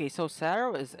 Okay, so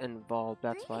Sarah is involved,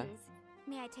 that's why. Greetings.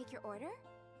 May I take your order?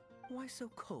 Why so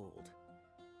cold?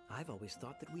 I've always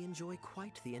thought that we enjoy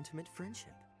quite the intimate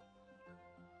friendship.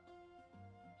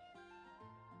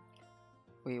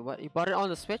 Wait, what? You bought it on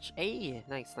the Switch? Hey,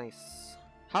 nice.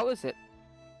 How is it?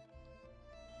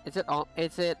 Is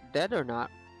it dead or not?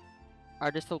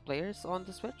 Are there still players on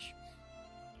the Switch?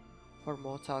 For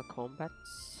Mortal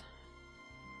Kombats?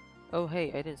 Oh hey,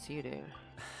 I didn't see you there.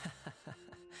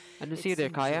 I didn't see you there,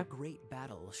 Kaya. Your great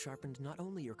battle sharpened not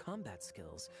only your combat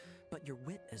skills, but your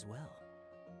wit as well.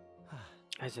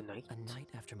 As a knight? A knight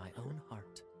after my own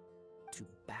heart. To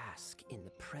bask in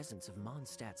the presence of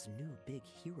Mondstadt's new big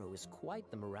hero is quite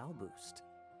the morale boost.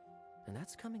 And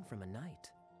that's coming from a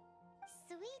knight.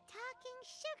 Sweet-talking,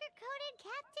 sugar-coated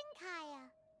Captain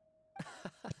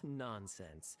Kaya.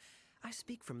 Nonsense. I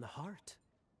speak from the heart.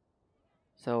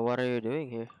 So what are you doing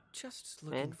here? Just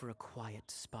looking for a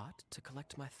quiet spot to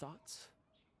collect my thoughts.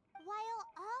 While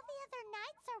all the other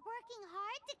knights are working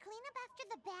hard to clean up after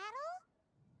the battle?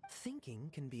 Thinking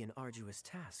can be an arduous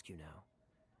task, you know.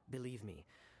 Believe me,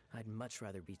 I'd much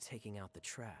rather be taking out the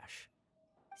trash.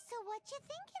 So what you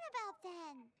thinking about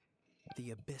then?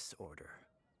 The Abyss Order.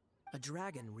 A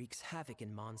dragon wreaks havoc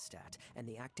in Mondstadt, and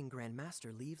the acting Grand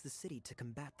Master leaves the city to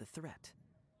combat the threat.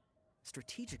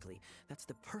 Strategically, that's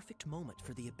the perfect moment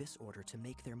for the Abyss Order to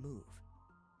make their move.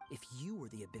 If you were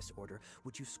the Abyss Order,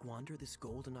 would you squander this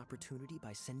golden opportunity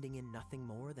by sending in nothing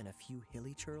more than a few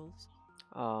hilly churls?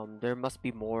 There must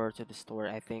be more to the story,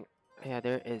 I think. Yeah,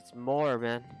 there is more,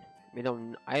 man.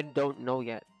 I don't know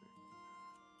yet.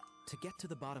 To get to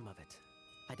the bottom of it,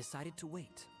 I decided to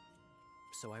wait.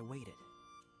 So I waited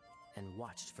and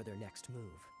watched for their next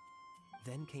move.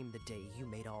 Then came the day you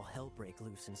made all hell break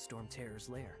loose in Storm Terror's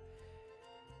lair.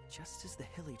 Just as the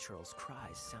hilly churls'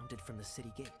 cries sounded from the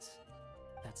city gates.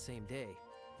 That same day,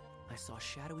 I saw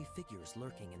shadowy figures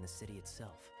lurking in the city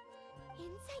itself.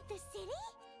 Inside the city?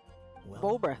 Well,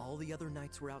 Boba. all the other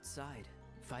knights were outside,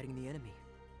 fighting the enemy.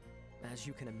 As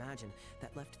you can imagine,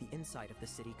 that left the inside of the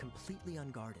city completely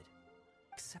unguarded.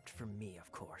 Except for me,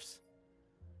 of course.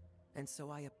 And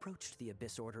so I approached the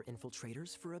Abyss Order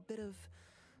infiltrators for a bit of,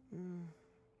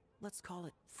 let's call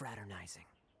it fraternizing.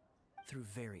 Through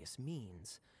various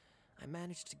means, I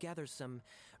managed to gather some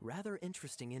rather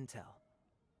interesting intel.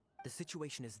 The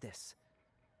situation is this.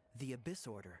 The Abyss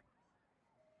Order,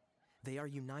 they are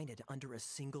united under a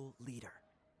single leader.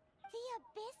 The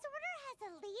Abyss Order has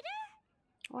a leader?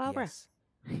 Wow, bruh. Yes.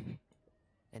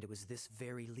 And it was this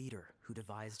very leader who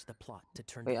devised the plot to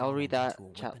turn Wait, I'll read violence that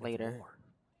into a chat weapon later. of war.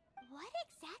 What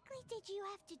exactly did you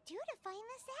have to do to find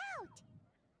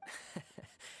this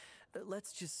out?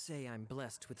 Let's just say I'm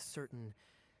blessed with certain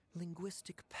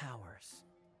linguistic powers.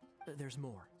 There's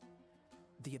more.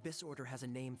 The Abyss Order has a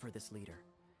name for this leader.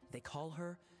 They call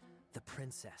her the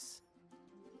Princess.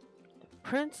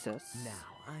 Princess? Now,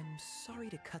 I'm sorry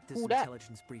to cut this Who dat?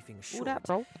 intelligence briefing Who short, dat,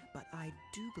 bro? but I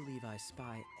do believe I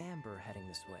spy Amber heading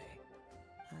this way.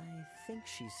 I think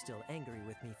she's still angry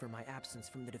with me for my absence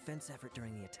from the defense effort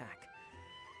during the attack.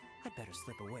 I'd better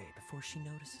slip away before she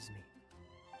notices me.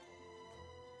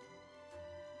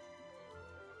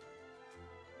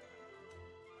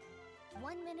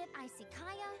 One minute I see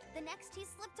Kaya, the next he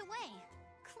slipped away.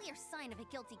 Clear sign of a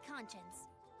guilty conscience.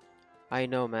 I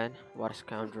know, man. What a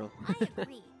scoundrel. I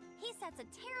agree. He sets a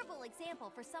terrible example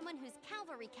for someone who's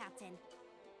cavalry captain.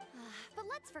 But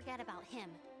let's forget about him.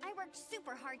 I worked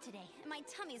super hard today, and my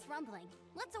tummy's rumbling.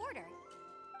 Let's order.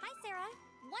 Hi, Sarah.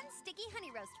 One sticky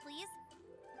honey roast, please.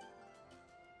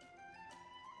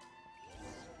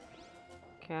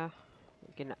 Okay.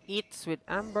 We're gonna eat with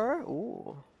Amber.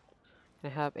 Ooh. I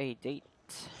have a date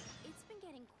It's been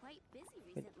getting quite busy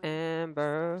with recently.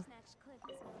 Amber. Snatch Cliff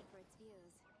is known for its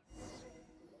views.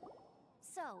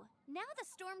 So, now the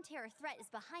Storm Terror threat is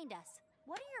behind us.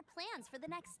 What are your plans for the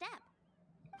next step?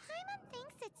 Paimon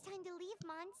thinks it's time to leave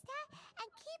Mondstadt and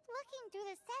keep looking through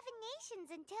the Seven Nations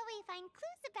until we find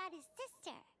clues about his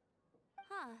sister.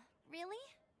 Huh, really?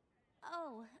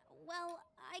 Oh, well,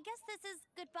 I guess this is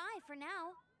goodbye for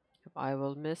now. I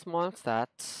will miss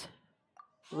Mondstadt.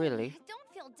 Really? Hey, don't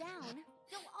feel down.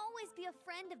 You'll always be a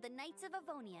friend of the Knights of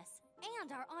Avonius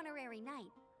and our honorary knight.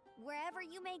 Wherever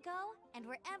you may go and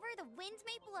wherever the wind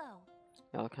may blow.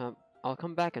 I'll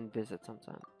come back and visit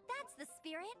sometime. That's the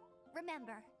spirit.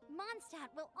 Remember,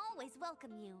 Mondstadt will always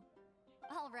welcome you.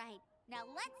 All right, now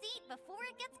let's eat before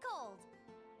it gets cold.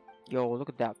 Yo, look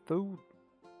at that food.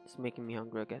 It's making me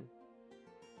hungry again.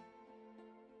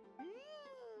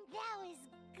 That was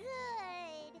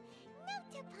good. Note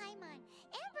to Paimon,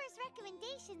 Amber's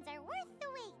recommendations are worth the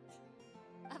wait.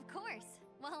 Of course.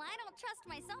 Well, I don't trust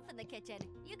myself in the kitchen.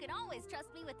 You can always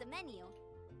trust me with the menu.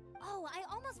 Oh, I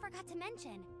almost forgot to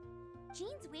mention.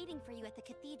 Jean's waiting for you at the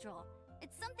cathedral.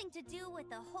 It's something to do with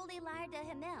the Holy Lyre de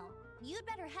Himmel. You'd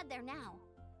better head there now.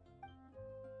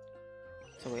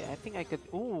 So wait, I think I could.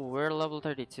 Ooh, we're level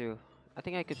 32. I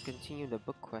think I could continue the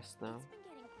book quest now. It's been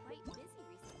getting quite busy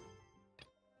recently.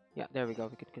 Yeah, there we go.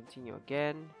 We could continue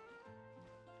again.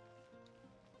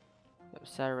 Yep,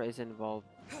 Sarah is involved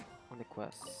on the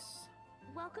quests.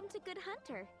 Welcome to Good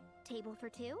Hunter. Table for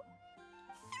two?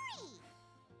 3!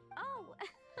 Oh,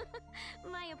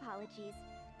 my apologies.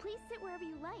 Please sit wherever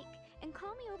you like, and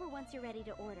call me over once you're ready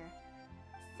to order.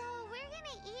 So we're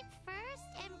gonna eat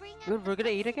first and bring Good, we're gonna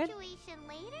eat again? situation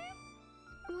later?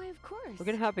 Why, of course. We're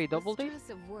gonna have a double the date? stress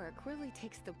of work really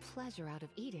takes the pleasure out of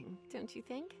eating, don't you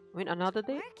think? I mean, another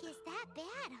date? Work is that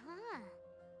bad, huh?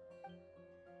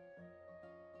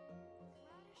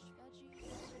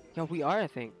 Yeah, we are, I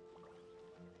think.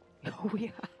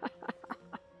 We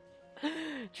are.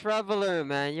 Traveler,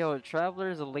 man. Yo, Traveler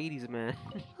is a ladies' man.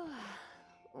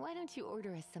 Why don't you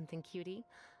order us something, cutie?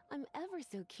 I'm ever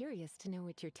so curious to know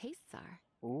what your tastes are.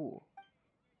 Ooh.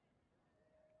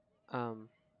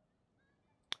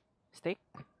 Steak?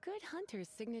 Good Hunter's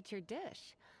signature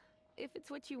dish. If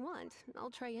it's what you want, I'll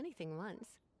try anything once.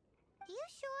 You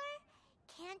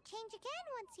sure? Can't change again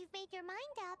once you've made your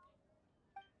mind up.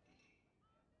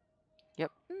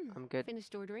 Yep, I'm good.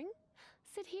 Finished ordering?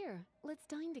 Sit here. Let's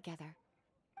dine together.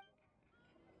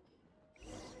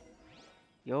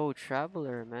 Yo,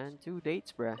 traveler, man. 2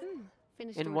 dates, bruh.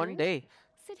 Finished In ordering? 1 day.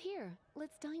 Sit here.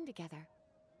 Let's dine together.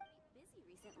 Busy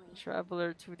recently.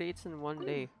 Traveler, 2 dates in 1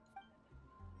 day.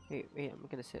 Wait, I'm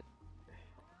gonna sit.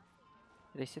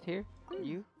 Did I sit here?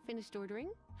 You? Finished ordering?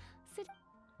 Sit.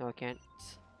 No, I can't.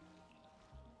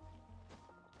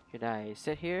 Should I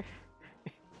sit here?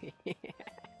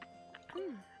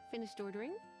 Finished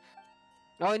ordering?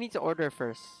 Oh, I need to order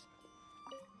first.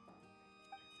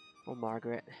 Oh,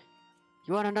 Margaret.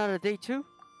 You want another date too?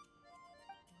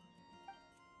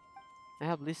 I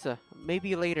have Lisa.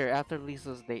 Maybe later, after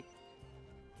Lisa's date.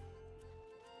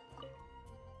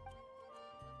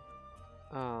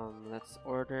 Let's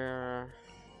order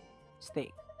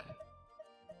steak.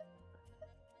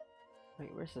 Wait,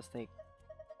 where's the steak?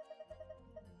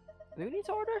 Do we need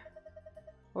to order?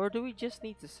 Or do we just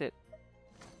need to sit?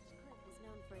 Cliff is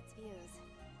known for its views.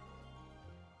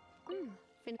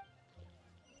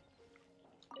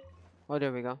 Oh,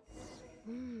 there we go.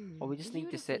 Oh, we just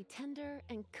need to sit. Beautifully tender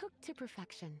and cooked to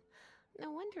perfection. No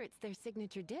wonder it's their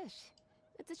signature dish.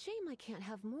 It's a shame I can't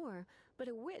have more, but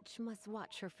a witch must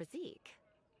watch her physique.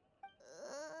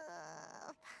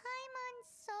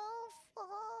 Paimon's so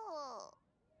full.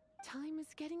 Time is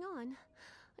getting on.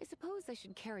 I suppose I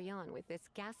should carry on with this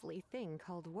ghastly thing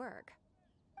called work.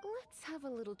 Let's have a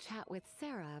little chat with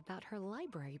Sarah about her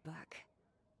library book.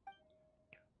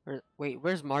 Wait,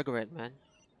 where's Margaret, man?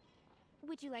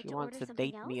 Would you like She to wants order to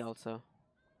something date else? me also.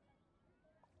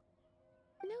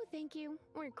 No, thank you.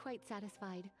 We're quite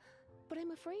satisfied. But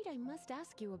I'm afraid I must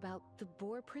ask you about the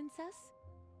boar princess.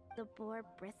 The boar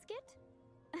brisket?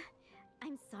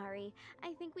 I'm sorry.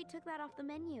 I think we took that off the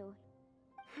menu.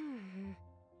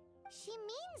 She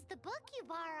means the book you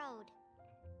borrowed.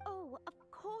 Oh, of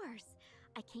course.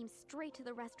 I came straight to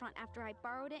the restaurant after I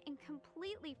borrowed it and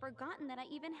completely forgotten that I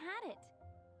even had it.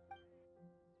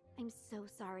 I'm so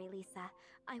sorry, Lisa.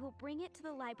 I will bring it to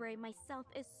the library myself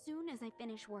as soon as I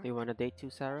finish work. Do you want a date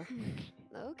too, Sarah?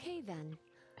 Okay then.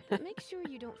 But make sure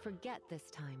you don't forget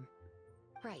this time.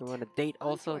 Right. Do you want a date On to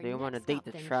also? our Do you want to next date stop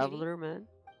the then, traveler, man?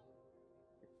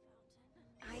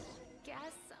 I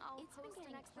guess I'll It's been host an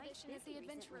getting quite expedition at the busy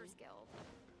Adventurers recently. Guild.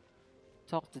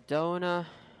 Talk to Donna.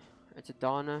 It's a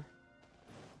Donna.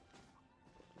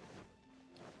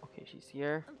 Okay, she's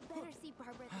here. Better see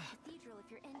Barbara at the cathedral if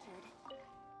you're injured.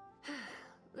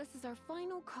 This is our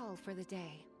final call for the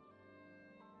day.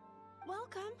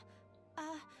 Welcome.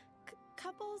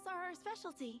 Couples are our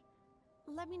specialty.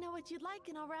 Let me know what you'd like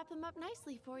and I'll wrap them up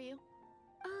nicely for you.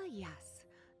 Ah, yes.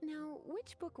 Now,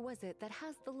 which book was it that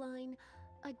has the line,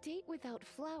 "A date without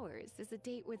flowers is a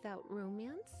date without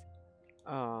romance"?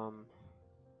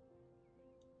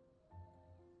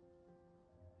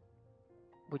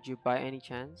 Would you by any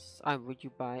chance? Would you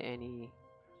by any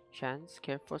chance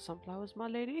care for some flowers, my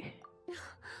lady?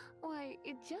 Why,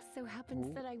 it just so happens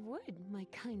Ooh. that I would, my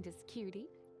kindest cutie.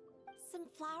 Some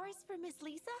flowers for Miss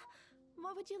Lisa?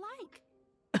 What would you like?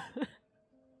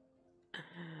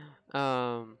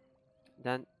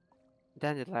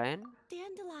 Dandelion?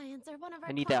 Dandelions are one of our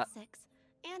I need that. classics.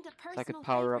 And a I could personal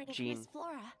power up favorite of Jean. Miss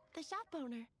Flora, the shop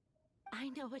owner. I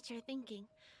know what you're thinking.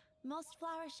 Most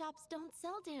flower shops don't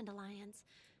sell dandelions.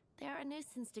 They're a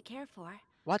nuisance to care for.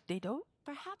 What, they don't?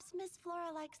 Perhaps Miss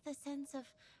Flora likes the sense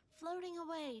of floating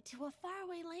away to a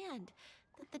faraway land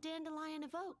that the dandelion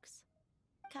evokes.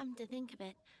 Come to think of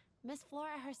it, Miss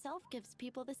Flora herself gives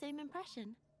people the same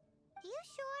impression. You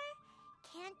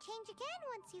sure? Can't change again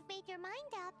once you've made your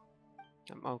mind up.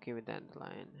 I'm okay with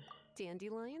dandelion.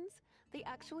 Dandelions? They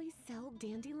actually sell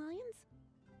dandelions?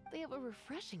 They have a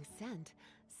refreshing scent,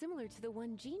 similar to the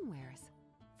one Jean wears.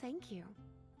 Thank you.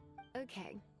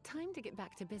 Okay, time to get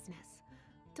back to business.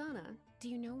 Donna, do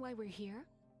you know why we're here?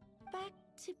 Back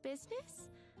to business?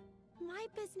 My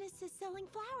business is selling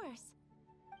flowers.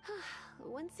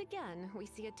 Once again, we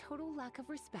see a total lack of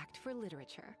respect for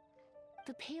literature.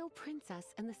 The Pale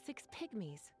Princess and the Six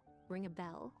Pygmies. Ring a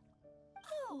bell?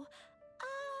 Oh,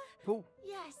 Who?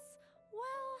 yes.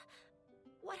 Well,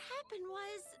 what happened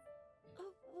was...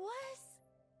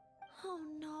 Oh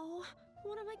no,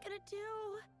 what am I gonna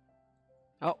do?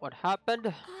 Oh, what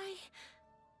happened?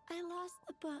 I lost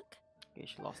the book. Okay,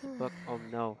 she lost the book. Oh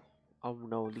no. Oh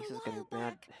no, Lisa's A gonna while be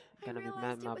mad. back, Gonna I be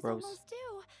mad, realized my it was bros. almost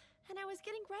due, and I was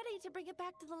getting ready to bring it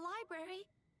back to the library,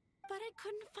 but I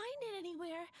couldn't find it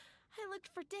anywhere. I looked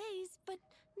for days, but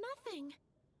nothing.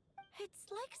 It's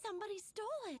like somebody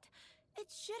stole it. It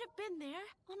should have been there,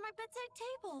 on my bedside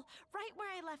table, right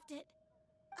where I left it.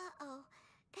 Uh-oh.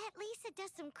 That Lisa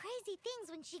does some crazy things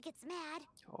when she gets mad.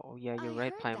 Oh yeah, you're I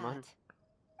right, heard Paimon. that.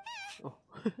 Oh.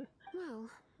 Well,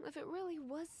 if it really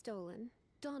was stolen,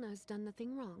 Donna's done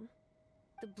nothing wrong.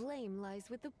 The blame lies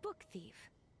with the book thief.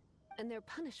 And their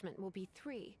punishment will be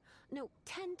 3, no,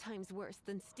 10 times worse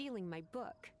than stealing my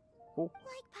book. Oh.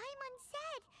 Like Paimon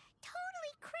said,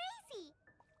 totally crazy.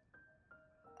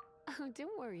 Oh,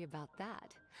 don't worry about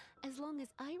that. As long as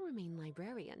I remain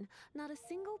librarian, not a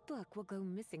single book will go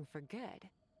missing for good.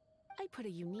 I put a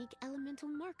unique elemental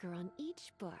marker on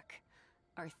each book.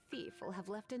 Our thief will have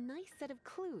left a nice set of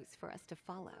clues for us to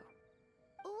follow.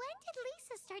 When did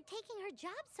Lisa start taking her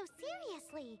job so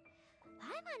seriously?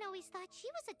 Paimon always thought she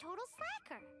was a total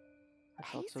slacker. I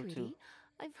Hey, thought so sweetie, too.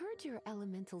 I've heard your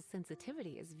elemental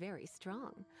sensitivity is very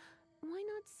strong. Why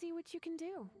not see what you can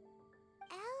do?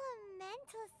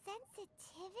 Elemental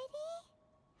sensitivity?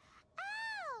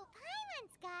 Oh,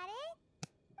 Paimon's got it.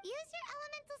 Use your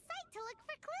elemental sight to look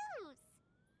for clues.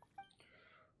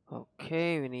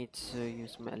 Okay, we need to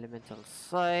use my elemental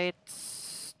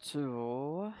sights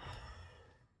to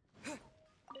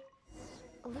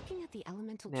Looking at the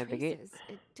elemental navigate. traces,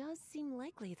 it does seem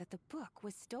likely that the book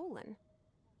was stolen.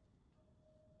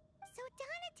 So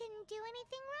Donna didn't do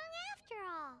anything wrong after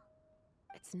all.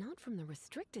 It's not from the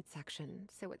restricted section,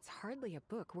 so it's hardly a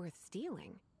book worth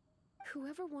stealing.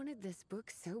 Whoever wanted this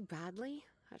book so badly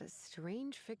had a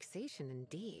strange fixation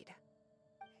indeed.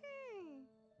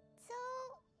 So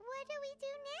what do we do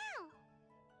now?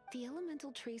 The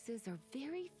elemental traces are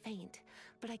very faint,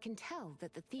 but I can tell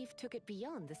that the thief took it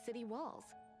beyond the city walls.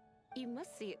 You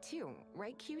must see it too,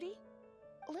 right, cutie?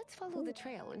 Let's follow the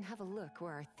trail and have a look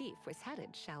where our thief was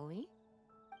headed, shall we?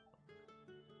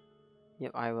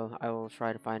 Yep, I will. I will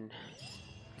try to find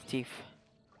thief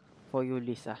for you,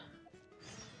 Lisa.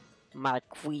 My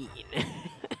queen.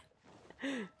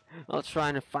 I'll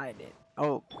try to find it.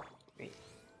 Oh, wait.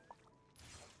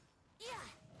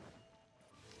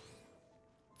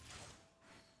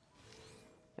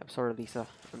 Yep, sorry, Lisa.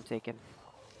 I'm taken.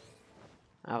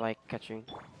 I like catching.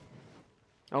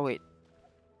 Oh wait.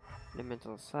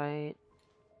 Elemental sight.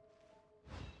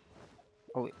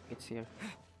 Oh wait, it's here.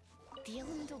 The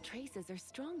elemental traces are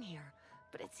strong here,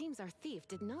 but it seems our thief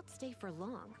did not stay for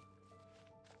long.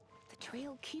 The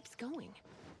trail keeps going.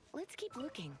 Let's keep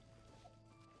looking.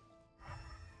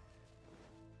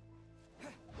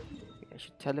 I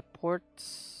should teleport.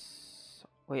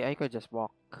 Wait, I could just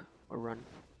walk or run.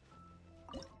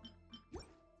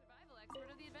 Survival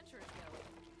expert of the Adventurers Guild.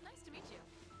 Nice to meet you.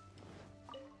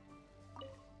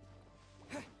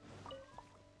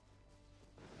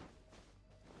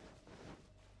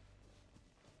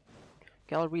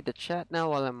 Okay, I'll read the chat now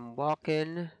while I'm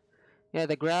walking. Yeah,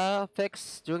 the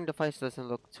graphics during the fights doesn't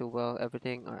look too well.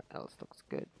 Everything else looks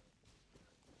good.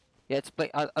 Yeah, it's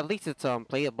at least it's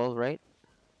playable, right?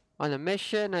 On a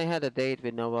mission, I had a date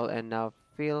with Noel and now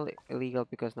feel illegal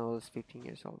because Noel is 15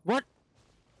 years old. What?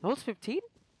 Noel's 15?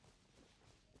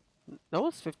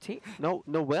 Noel's 15? No,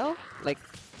 Noel? Like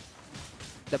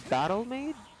the battle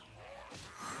maid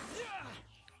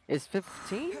is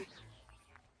 15?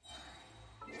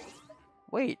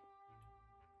 Wait.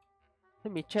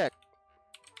 Let me check.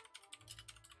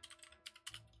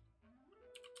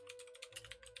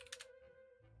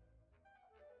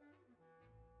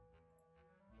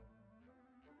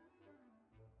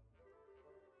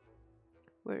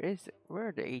 Where is it? Where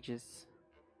are the ages?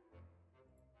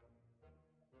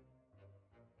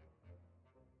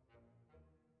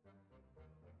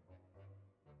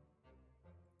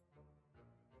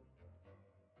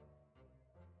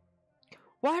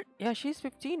 What? Yeah, she's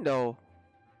 15 though.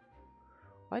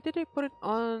 Why did they put it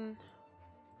on?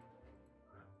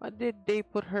 Why did they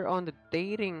put her on the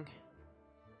dating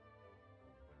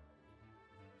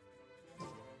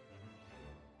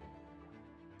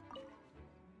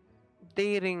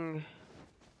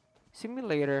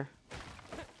simulator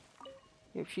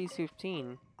if she's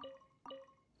 15?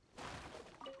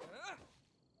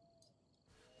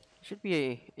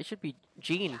 It should be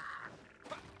Jean,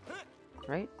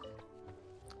 right?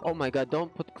 Oh my god,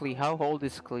 don't put Klee. How old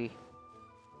is Klee?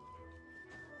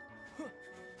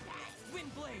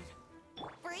 Windblade!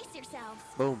 Brace yourselves.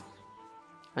 Boom.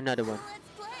 Another one. Let's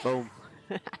play. Boom.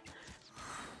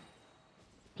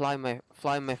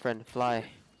 Fly my friend, fly.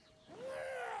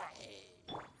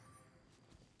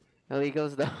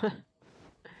 Illegals though.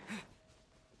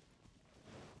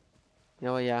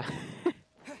 Oh yeah.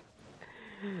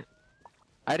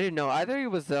 I didn't know. I thought he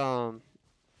was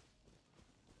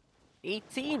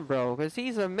 18, bro, because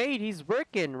he's a maid. He's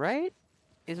working, right?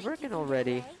 He's working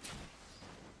already. Here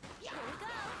we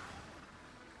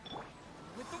go.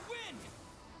 With the wind!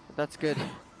 That's good.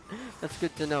 That's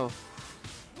good to know.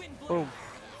 Windblade! Boom.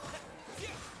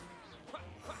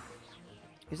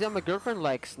 You see, my girlfriend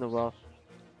likes Noelle.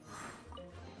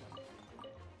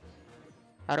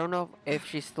 I don't know if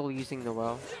she's still using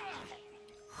Noelle.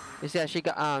 You see, she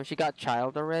got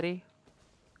child already.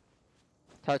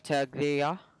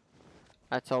 Tartaglia.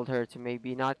 I told her to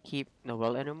maybe not keep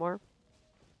Noelle anymore.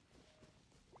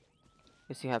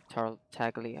 Because you have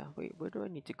Tartaglia. Wait, where do I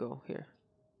need to go here?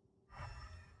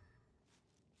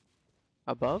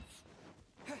 Above?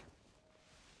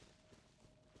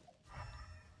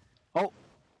 Oh!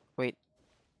 Wait.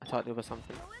 I thought there was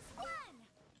something.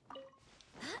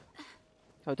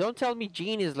 Oh, don't tell me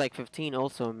Jean is like 15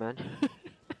 also, man.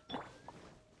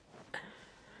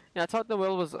 Yeah, I thought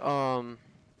Noelle was,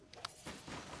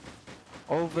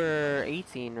 over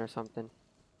 18 or something.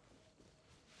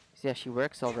 Yeah, she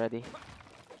works already.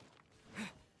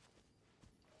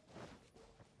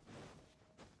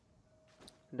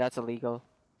 That's illegal.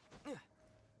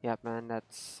 Yep, man,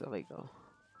 that's illegal.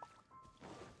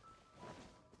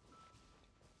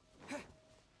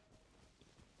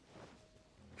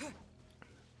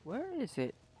 Where is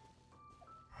it?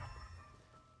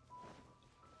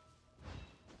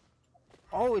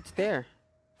 Oh, it's there.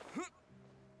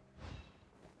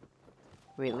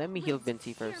 Wait, let me heal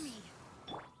Vinci first.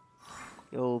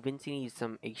 Yo, Vinci needs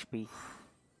some HP.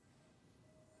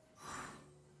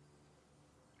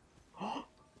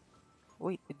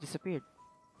 Wait, it disappeared.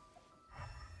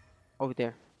 Over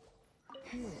there.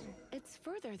 It's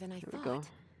further than I Here we thought. go.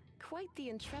 Quite the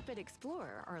intrepid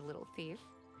explorer, our little thief.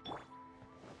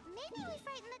 Maybe we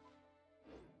frighten the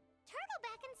turtle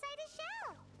back inside his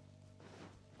shell.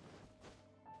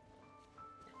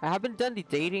 I haven't done the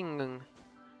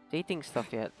dating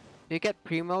stuff yet. Do you get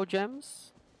primo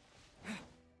gems?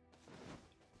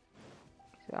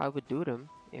 So I would do them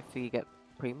if we get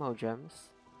primo gems.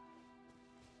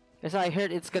 As I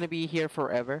heard, it's gonna be here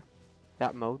forever,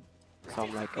 that mode. So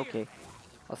I'm like, okay,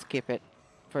 I'll skip it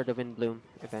for the Windbloom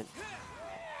event.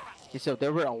 So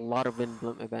there were a lot of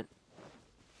Windbloom event.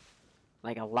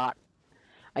 Like a lot.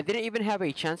 I didn't even have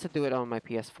a chance to do it on my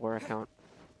PS4 account.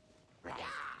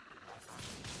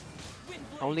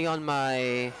 Only on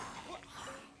my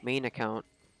main account.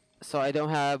 So I don't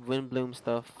have Windbloom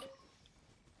stuff.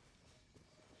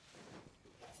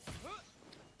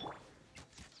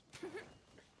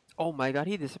 Oh my god,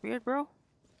 he disappeared, bro?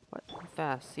 What?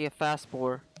 Fast. See a fast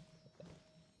boar.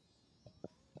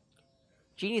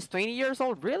 Jeannie's 20 years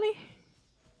old? Really?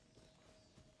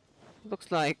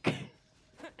 Looks like...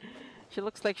 she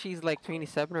looks like she's like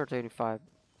 27 or 25.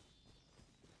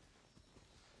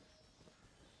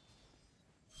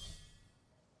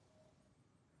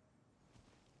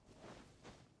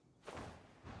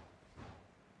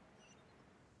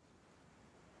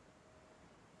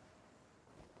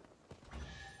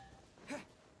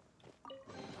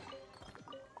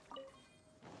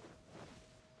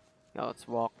 Yeah, let's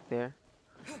walk there.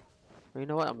 You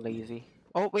know what? I'm lazy.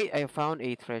 Oh wait, I found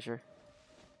a treasure.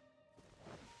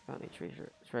 Found a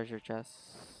treasure chest.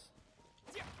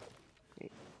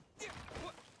 Wait.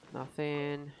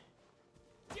 Nothing.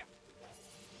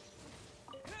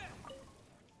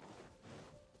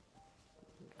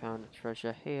 Found a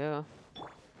treasure here.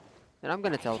 Then I'm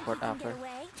gonna teleport after.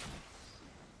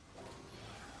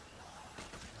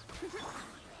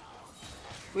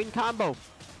 Wind combo!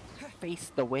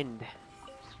 Face the wind.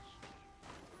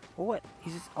 Oh, what?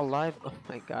 He's alive? Oh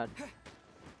my god.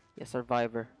 Yeah,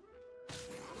 survivor.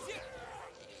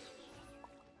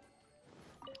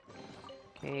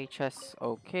 Okay, chest.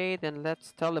 Okay, then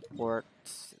let's teleport.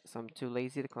 So I'm too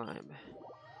lazy to climb.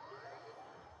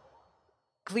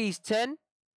 Please, 10?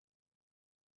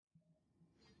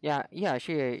 Yeah,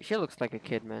 she looks like a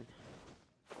kid, man.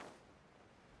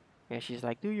 Yeah, she's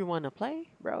like, do you want to play?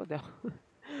 Bro, no.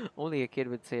 Only a kid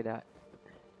would say that.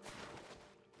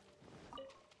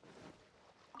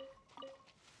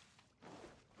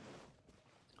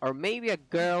 Or maybe a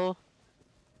girl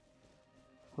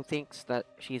who thinks that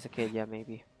she's a kid. Yeah,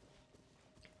 maybe.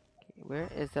 Okay, where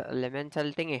is the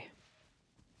elemental thingy?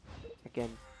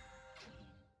 Again.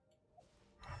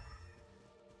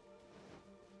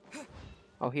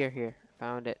 Oh, here.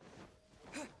 Found it.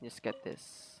 Just get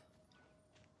this.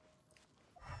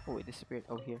 Oh, it disappeared.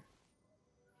 Oh, here.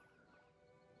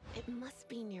 It must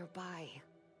be nearby.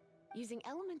 Using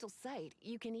elemental sight,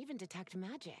 you can even detect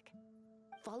magic.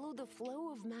 Follow the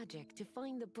flow of magic to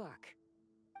find the book.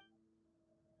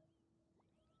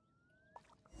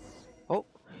 Oh!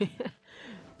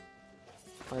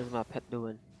 What is my pet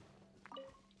doing?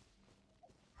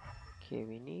 Okay,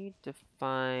 we need to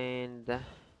find...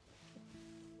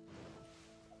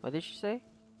 What did she say?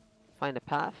 Find a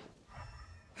path?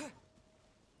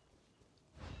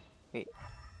 Wait.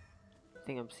 I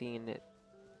think I'm seeing it.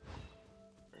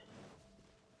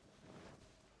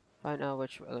 Find out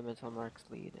which elemental marks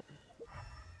lead.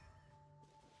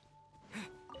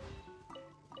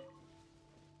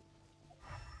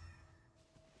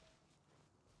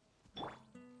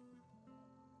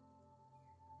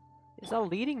 It's not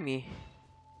leading me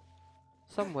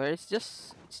somewhere. It's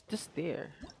just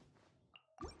there.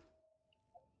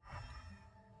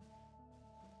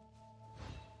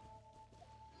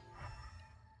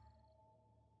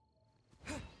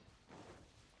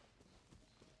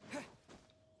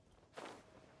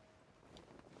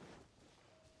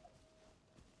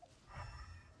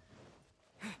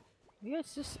 Yeah,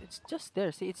 it's just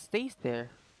there. See, it stays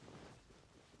there.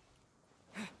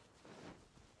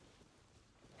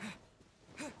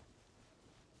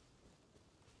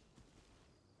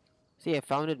 See, I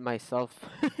found it myself.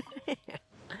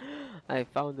 I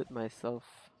found it myself.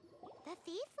 The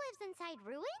thief lives inside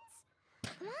ruins?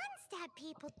 Mondstadt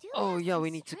people do Oh have yeah, some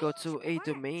we need to go strange to a quirks.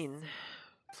 domain.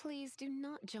 Please do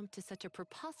not jump to such a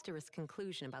preposterous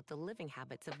conclusion about the living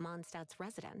habits of Mondstadt's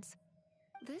residents.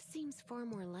 This seems far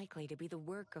more likely to be the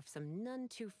work of some none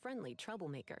too friendly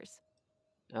troublemakers.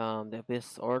 The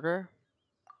Abyss Order,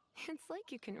 It's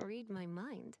like you can read my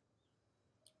mind.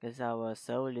 because our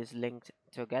soul is linked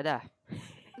together.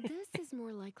 This is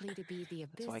more likely to be the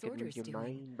That's why I Abyss can read Order's your doing.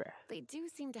 mind, bruh. They do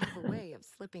seem to have a way of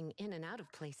slipping in and out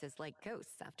of places like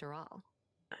ghosts, after all.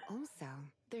 Also,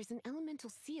 there's an elemental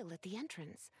seal at the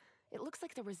entrance. It looks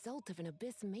like the result of an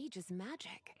Abyss mage's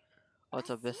magic. Oh, it's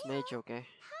A Abyss seal? Mage, okay.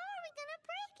 How are we gonna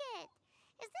break it?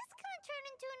 Is this gonna turn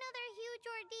into another huge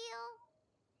ordeal?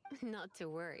 Not to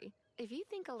worry. If you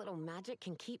think a little magic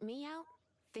can keep me out,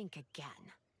 think again.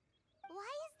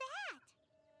 Why is that?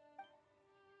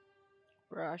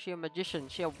 Bruh, she a magician,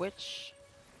 she a witch.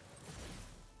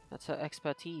 That's her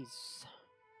expertise.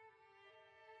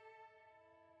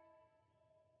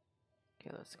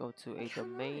 Okay, let's go to a Come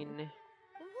on. domain.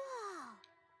 Whoa!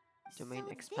 Domain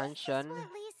so expansion. This is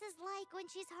what Lisa's like when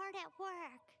she's hard at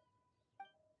work.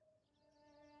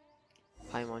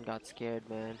 Paimon got scared,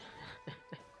 man.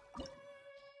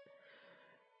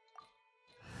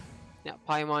 Yeah,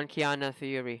 Paimon, Kiana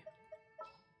theory.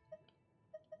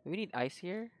 Do we need ice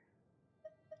here?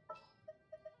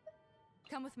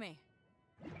 Come with me.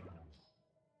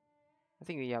 I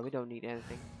think, yeah, we don't need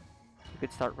anything. We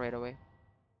could start right away.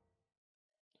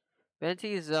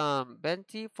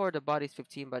 Benti for the body is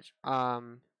 15, but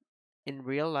in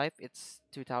real life it's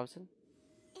 2000.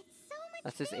 It's so much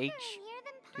That's his bigger age. in here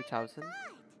than Paimon 2000. thought.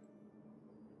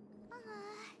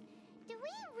 Do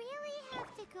we really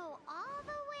have to go all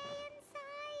the way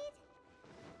inside?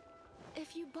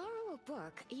 If you borrow a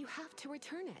book, you have to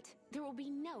return it. There will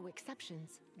be no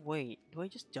exceptions. Wait, do I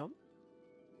just jump?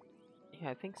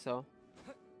 Yeah, I think so.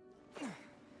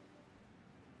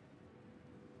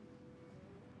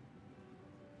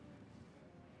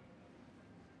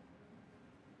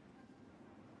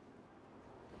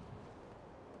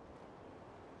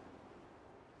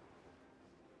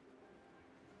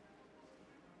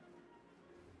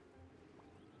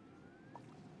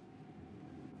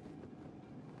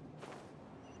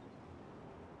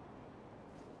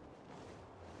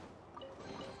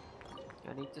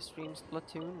 I need to stream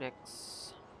Splatoon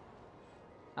next.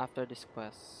 After this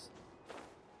quest.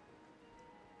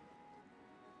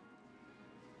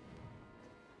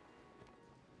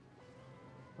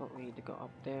 Oh, we need to go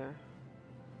up there.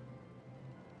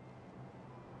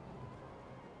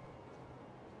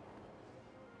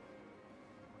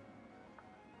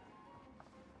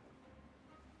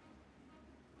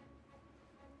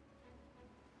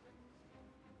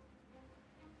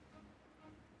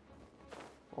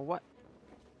 Or what?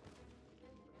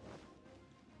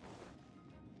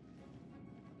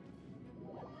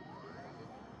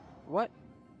 What?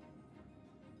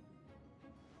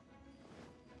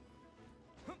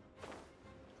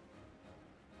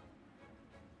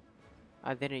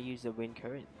 I didn't use the wind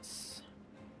currents.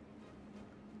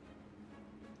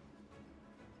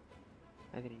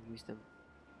 I didn't use them.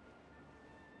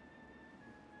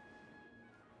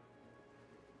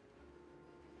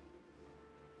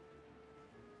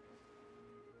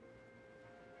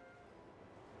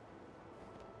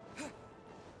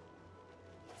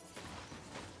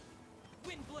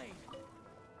 Windblade!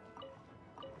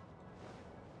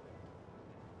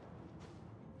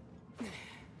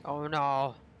 Oh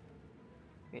no!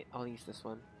 Wait, I'll use this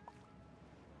one.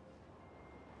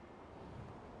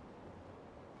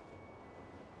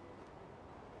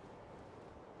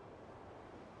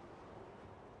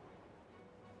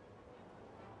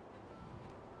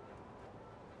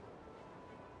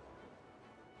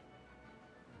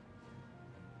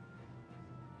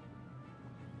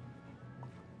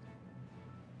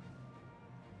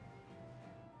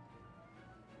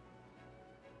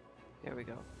 There we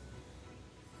go.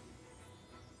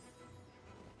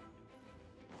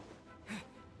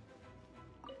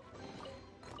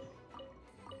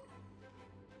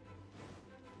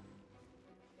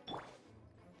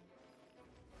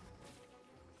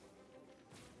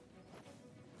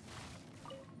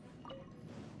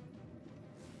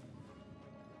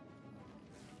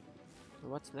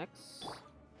 What's next?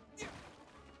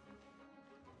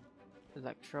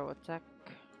 Electro attack.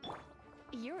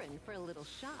 You're in for a little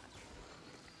shock.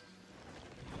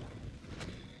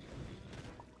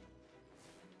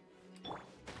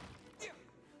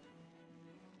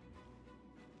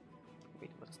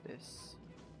 Wait, what's this?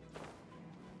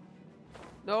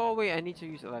 No, wait, I need to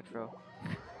use electro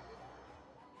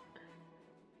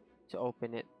to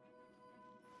open it.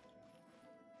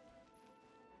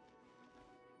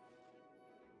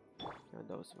 And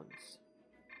those ones.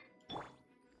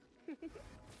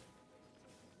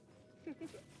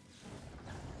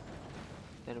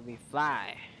 Then we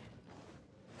fly.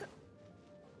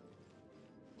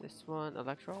 This one,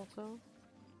 electro also.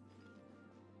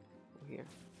 Oh, here.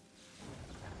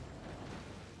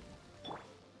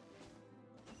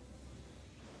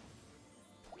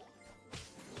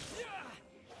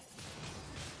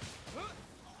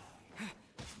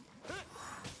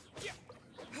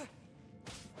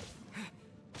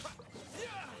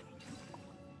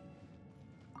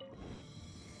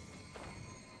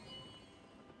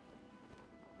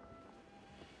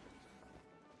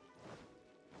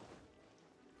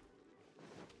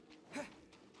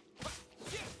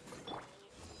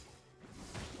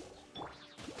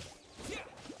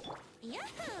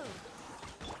 Yahoo!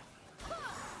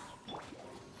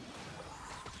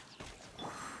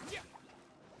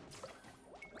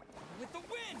 With the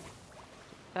wind!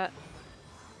 That.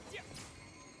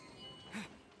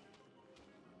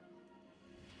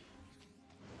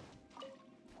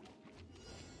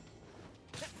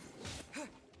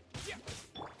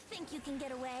 Think you can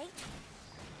get away?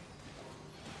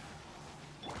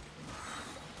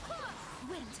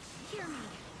 Wind, hear me.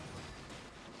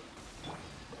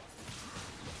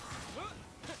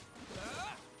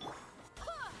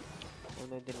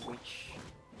 And I didn't reach.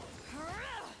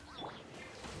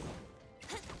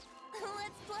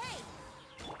 Let's play.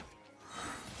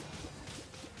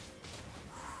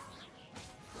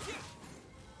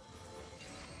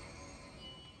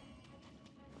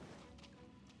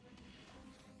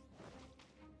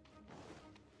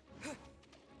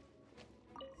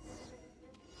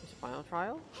 This final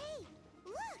trial? Hey,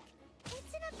 look!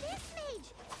 It's an abyss mage.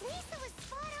 Lisa was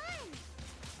spot on.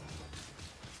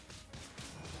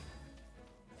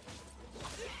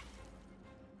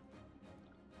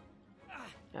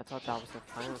 I thought that was the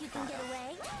final Think you can trial. get away?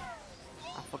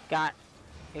 I forgot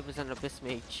it was an abyss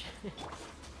mage.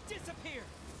 Disappear!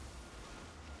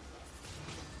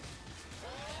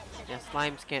 Yeah,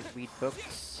 slimes can't read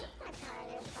books.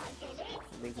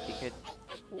 Maybe they could.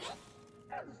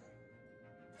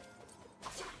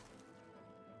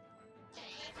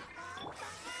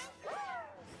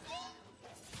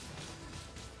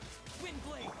 Wind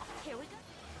blade! Here we go.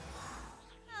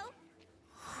 Oh.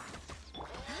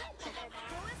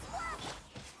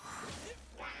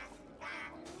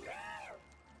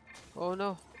 Oh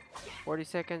no! 40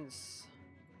 seconds.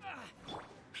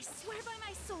 I swear by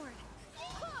my sword.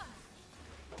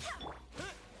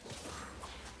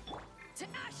 To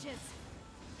ashes!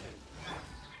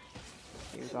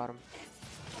 You got him.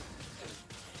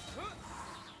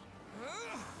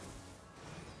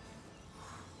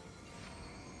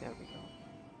 There we go.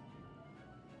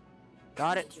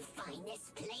 Got it. Did you find this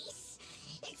place?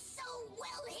 It's so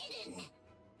well hidden.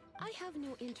 I have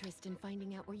no interest in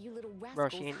finding out where you little Bro,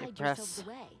 rascals she ain't hide impressed. yourselves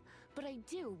away, but I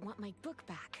do want my book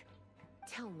back.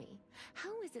 Tell me,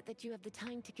 how is it that you have the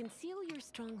time to conceal your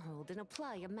stronghold and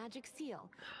apply a magic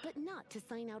seal, but not to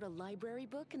sign out a library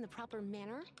book in the proper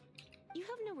manner? You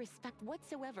have no respect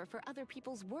whatsoever for other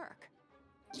people's work.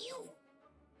 You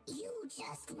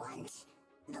just want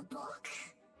the book?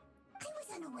 I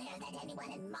was unaware that anyone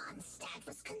in Mondstadt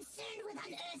was concerned with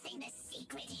unearthing the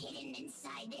secret hidden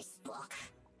inside this book.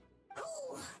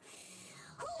 Who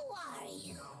are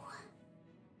you?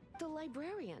 The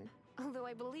librarian, although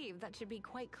I believe that should be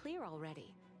quite clear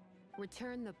already.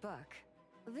 Return the book.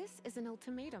 This is an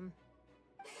ultimatum.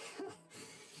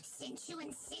 Since you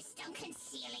insist on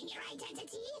concealing your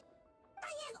identity,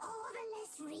 I have all the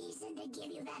less reason to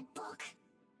give you that book.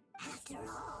 After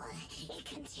all, it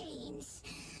contains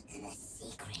the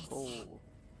secrets. Oh.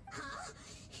 Huh?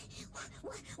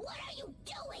 What are you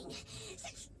doing?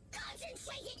 Such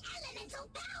concentrated elemental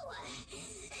power!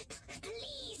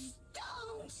 Please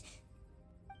don't!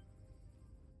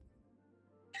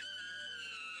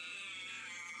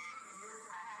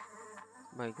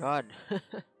 My God.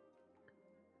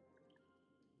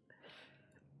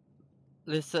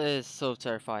 Lisa is so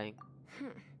terrifying.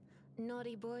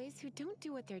 Naughty boys who don't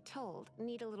do what they're told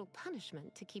need a little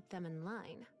punishment to keep them in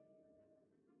line.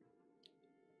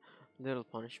 Little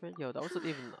punishment? Yo, that wasn't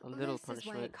even a little This is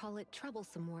why I punishment. call it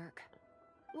troublesome work.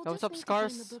 We'll Yo, what's just up, need to find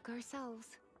the Scars? book ourselves.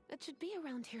 It should be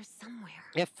around here somewhere.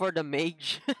 F for the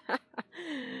mage.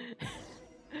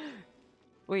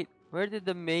 Wait, where did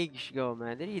the mage go,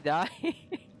 man? Did he die?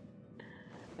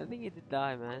 I think he did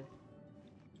die, man.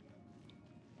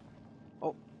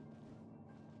 Oh.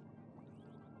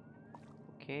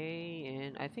 Okay,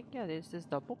 and I think, yeah, this is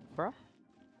the book, bruh.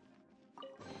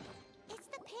 It's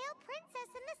the Pale Princess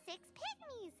and the Six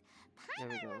Pygmies. There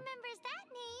we Paimon go. remembers that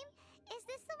name. Is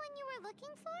this the one you were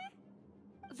looking for?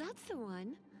 That's the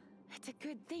one. It's a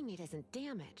good thing it isn't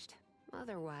damaged.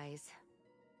 Otherwise...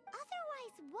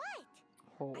 Otherwise what?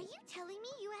 Oh. Are you telling me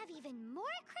you have even more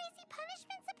crazy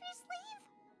punishments up your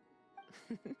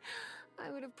sleeve? I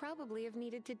would have probably have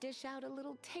needed to dish out a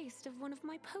little taste of one of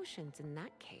my potions in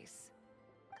that case.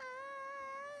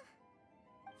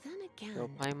 Then again, Yo,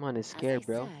 Paimon is as scared, I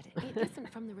bro. said, it isn't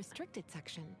from the restricted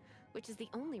section, which is the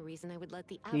only reason I would let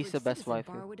the He's average the best citizen waifu.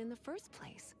 borrow it in the first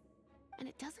place. And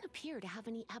it doesn't appear to have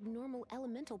any abnormal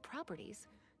elemental properties,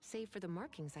 save for the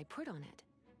markings I put on it.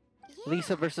 Yeah,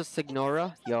 Lisa versus Signora?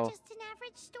 it seems Yo, like just an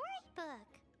average storybook.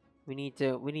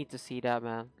 we need to see that,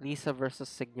 man. Lisa versus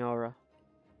Signora.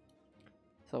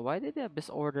 So why did the Abyss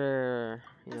order,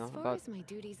 you know, As far about as my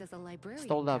duties as a librarian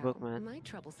stole that go, book, man? my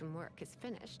troublesome work is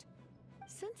finished.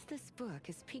 Since this book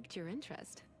has piqued your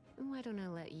interest, why don't I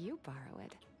let you borrow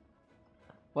it?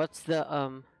 What's the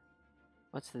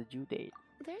due date?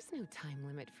 There's no time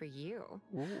limit for you.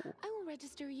 Ooh. I will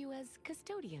register you as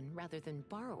custodian rather than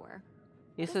borrower.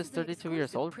 Lisa's This is an 32 years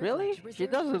exclusive old? privilege Really? She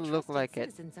reserved for doesn't look trusted like it.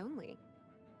 citizens only.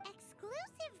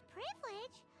 Exclusive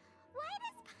privilege? Why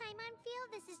does Paimon feel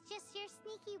this is just your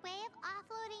sneaky way of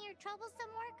offloading your troublesome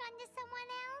work onto someone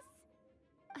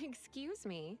else? Excuse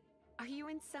me. Are you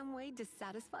in some way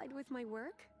dissatisfied with my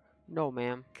work? No,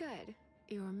 ma'am. Good.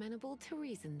 You're amenable to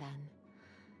reason then.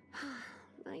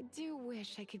 I do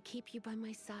wish I could keep you by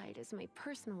my side as my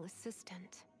personal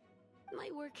assistant. My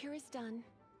work here is done.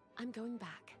 I'm going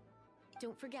back.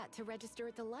 Don't forget to register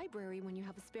at the library when you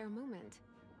have a spare moment.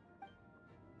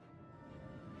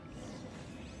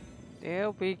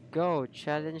 There we go.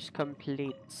 Challenge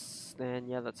complete. Then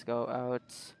yeah, let's go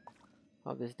out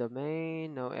of this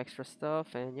domain. No extra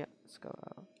stuff. And yeah, let's go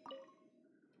out.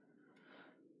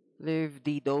 Leave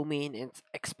the domain in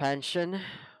expansion.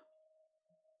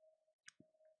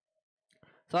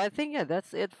 So I think, yeah,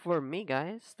 that's it for me,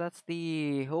 guys. That's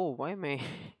the... Oh, why am I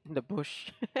in the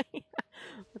bush?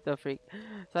 What the freak?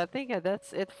 So I think, yeah,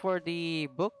 that's it for the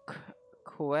book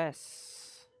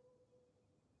quest.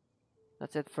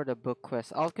 That's it for the book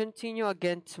quest. I'll continue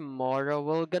again tomorrow.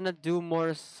 We're gonna do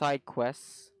more side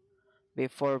quests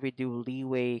before we do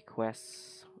leeway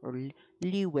quests. Or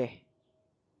leeway.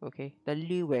 Okay, the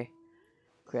leeway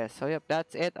quest. So yep,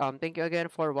 that's it. Thank you again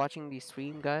for watching the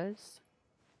stream, guys.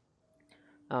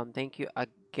 Thank you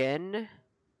again.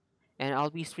 And I'll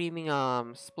be streaming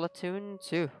Splatoon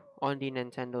 2 on the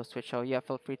Nintendo Switch. So yeah,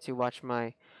 feel free to watch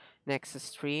my next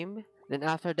stream. Then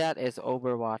after that is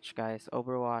Overwatch, guys.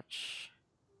 Overwatch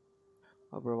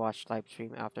live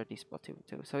stream after the Splatoon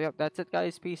 2. So yep, that's it,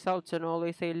 guys. Peace out and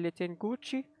always say Litin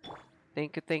Gucci.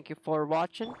 Thank you for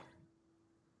watching.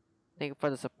 Thank you for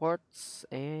the supports.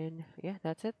 And yeah,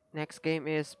 that's it. Next game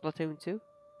is Splatoon 2.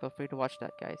 Feel free to watch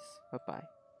that, guys. Bye bye.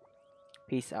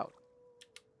 Peace out.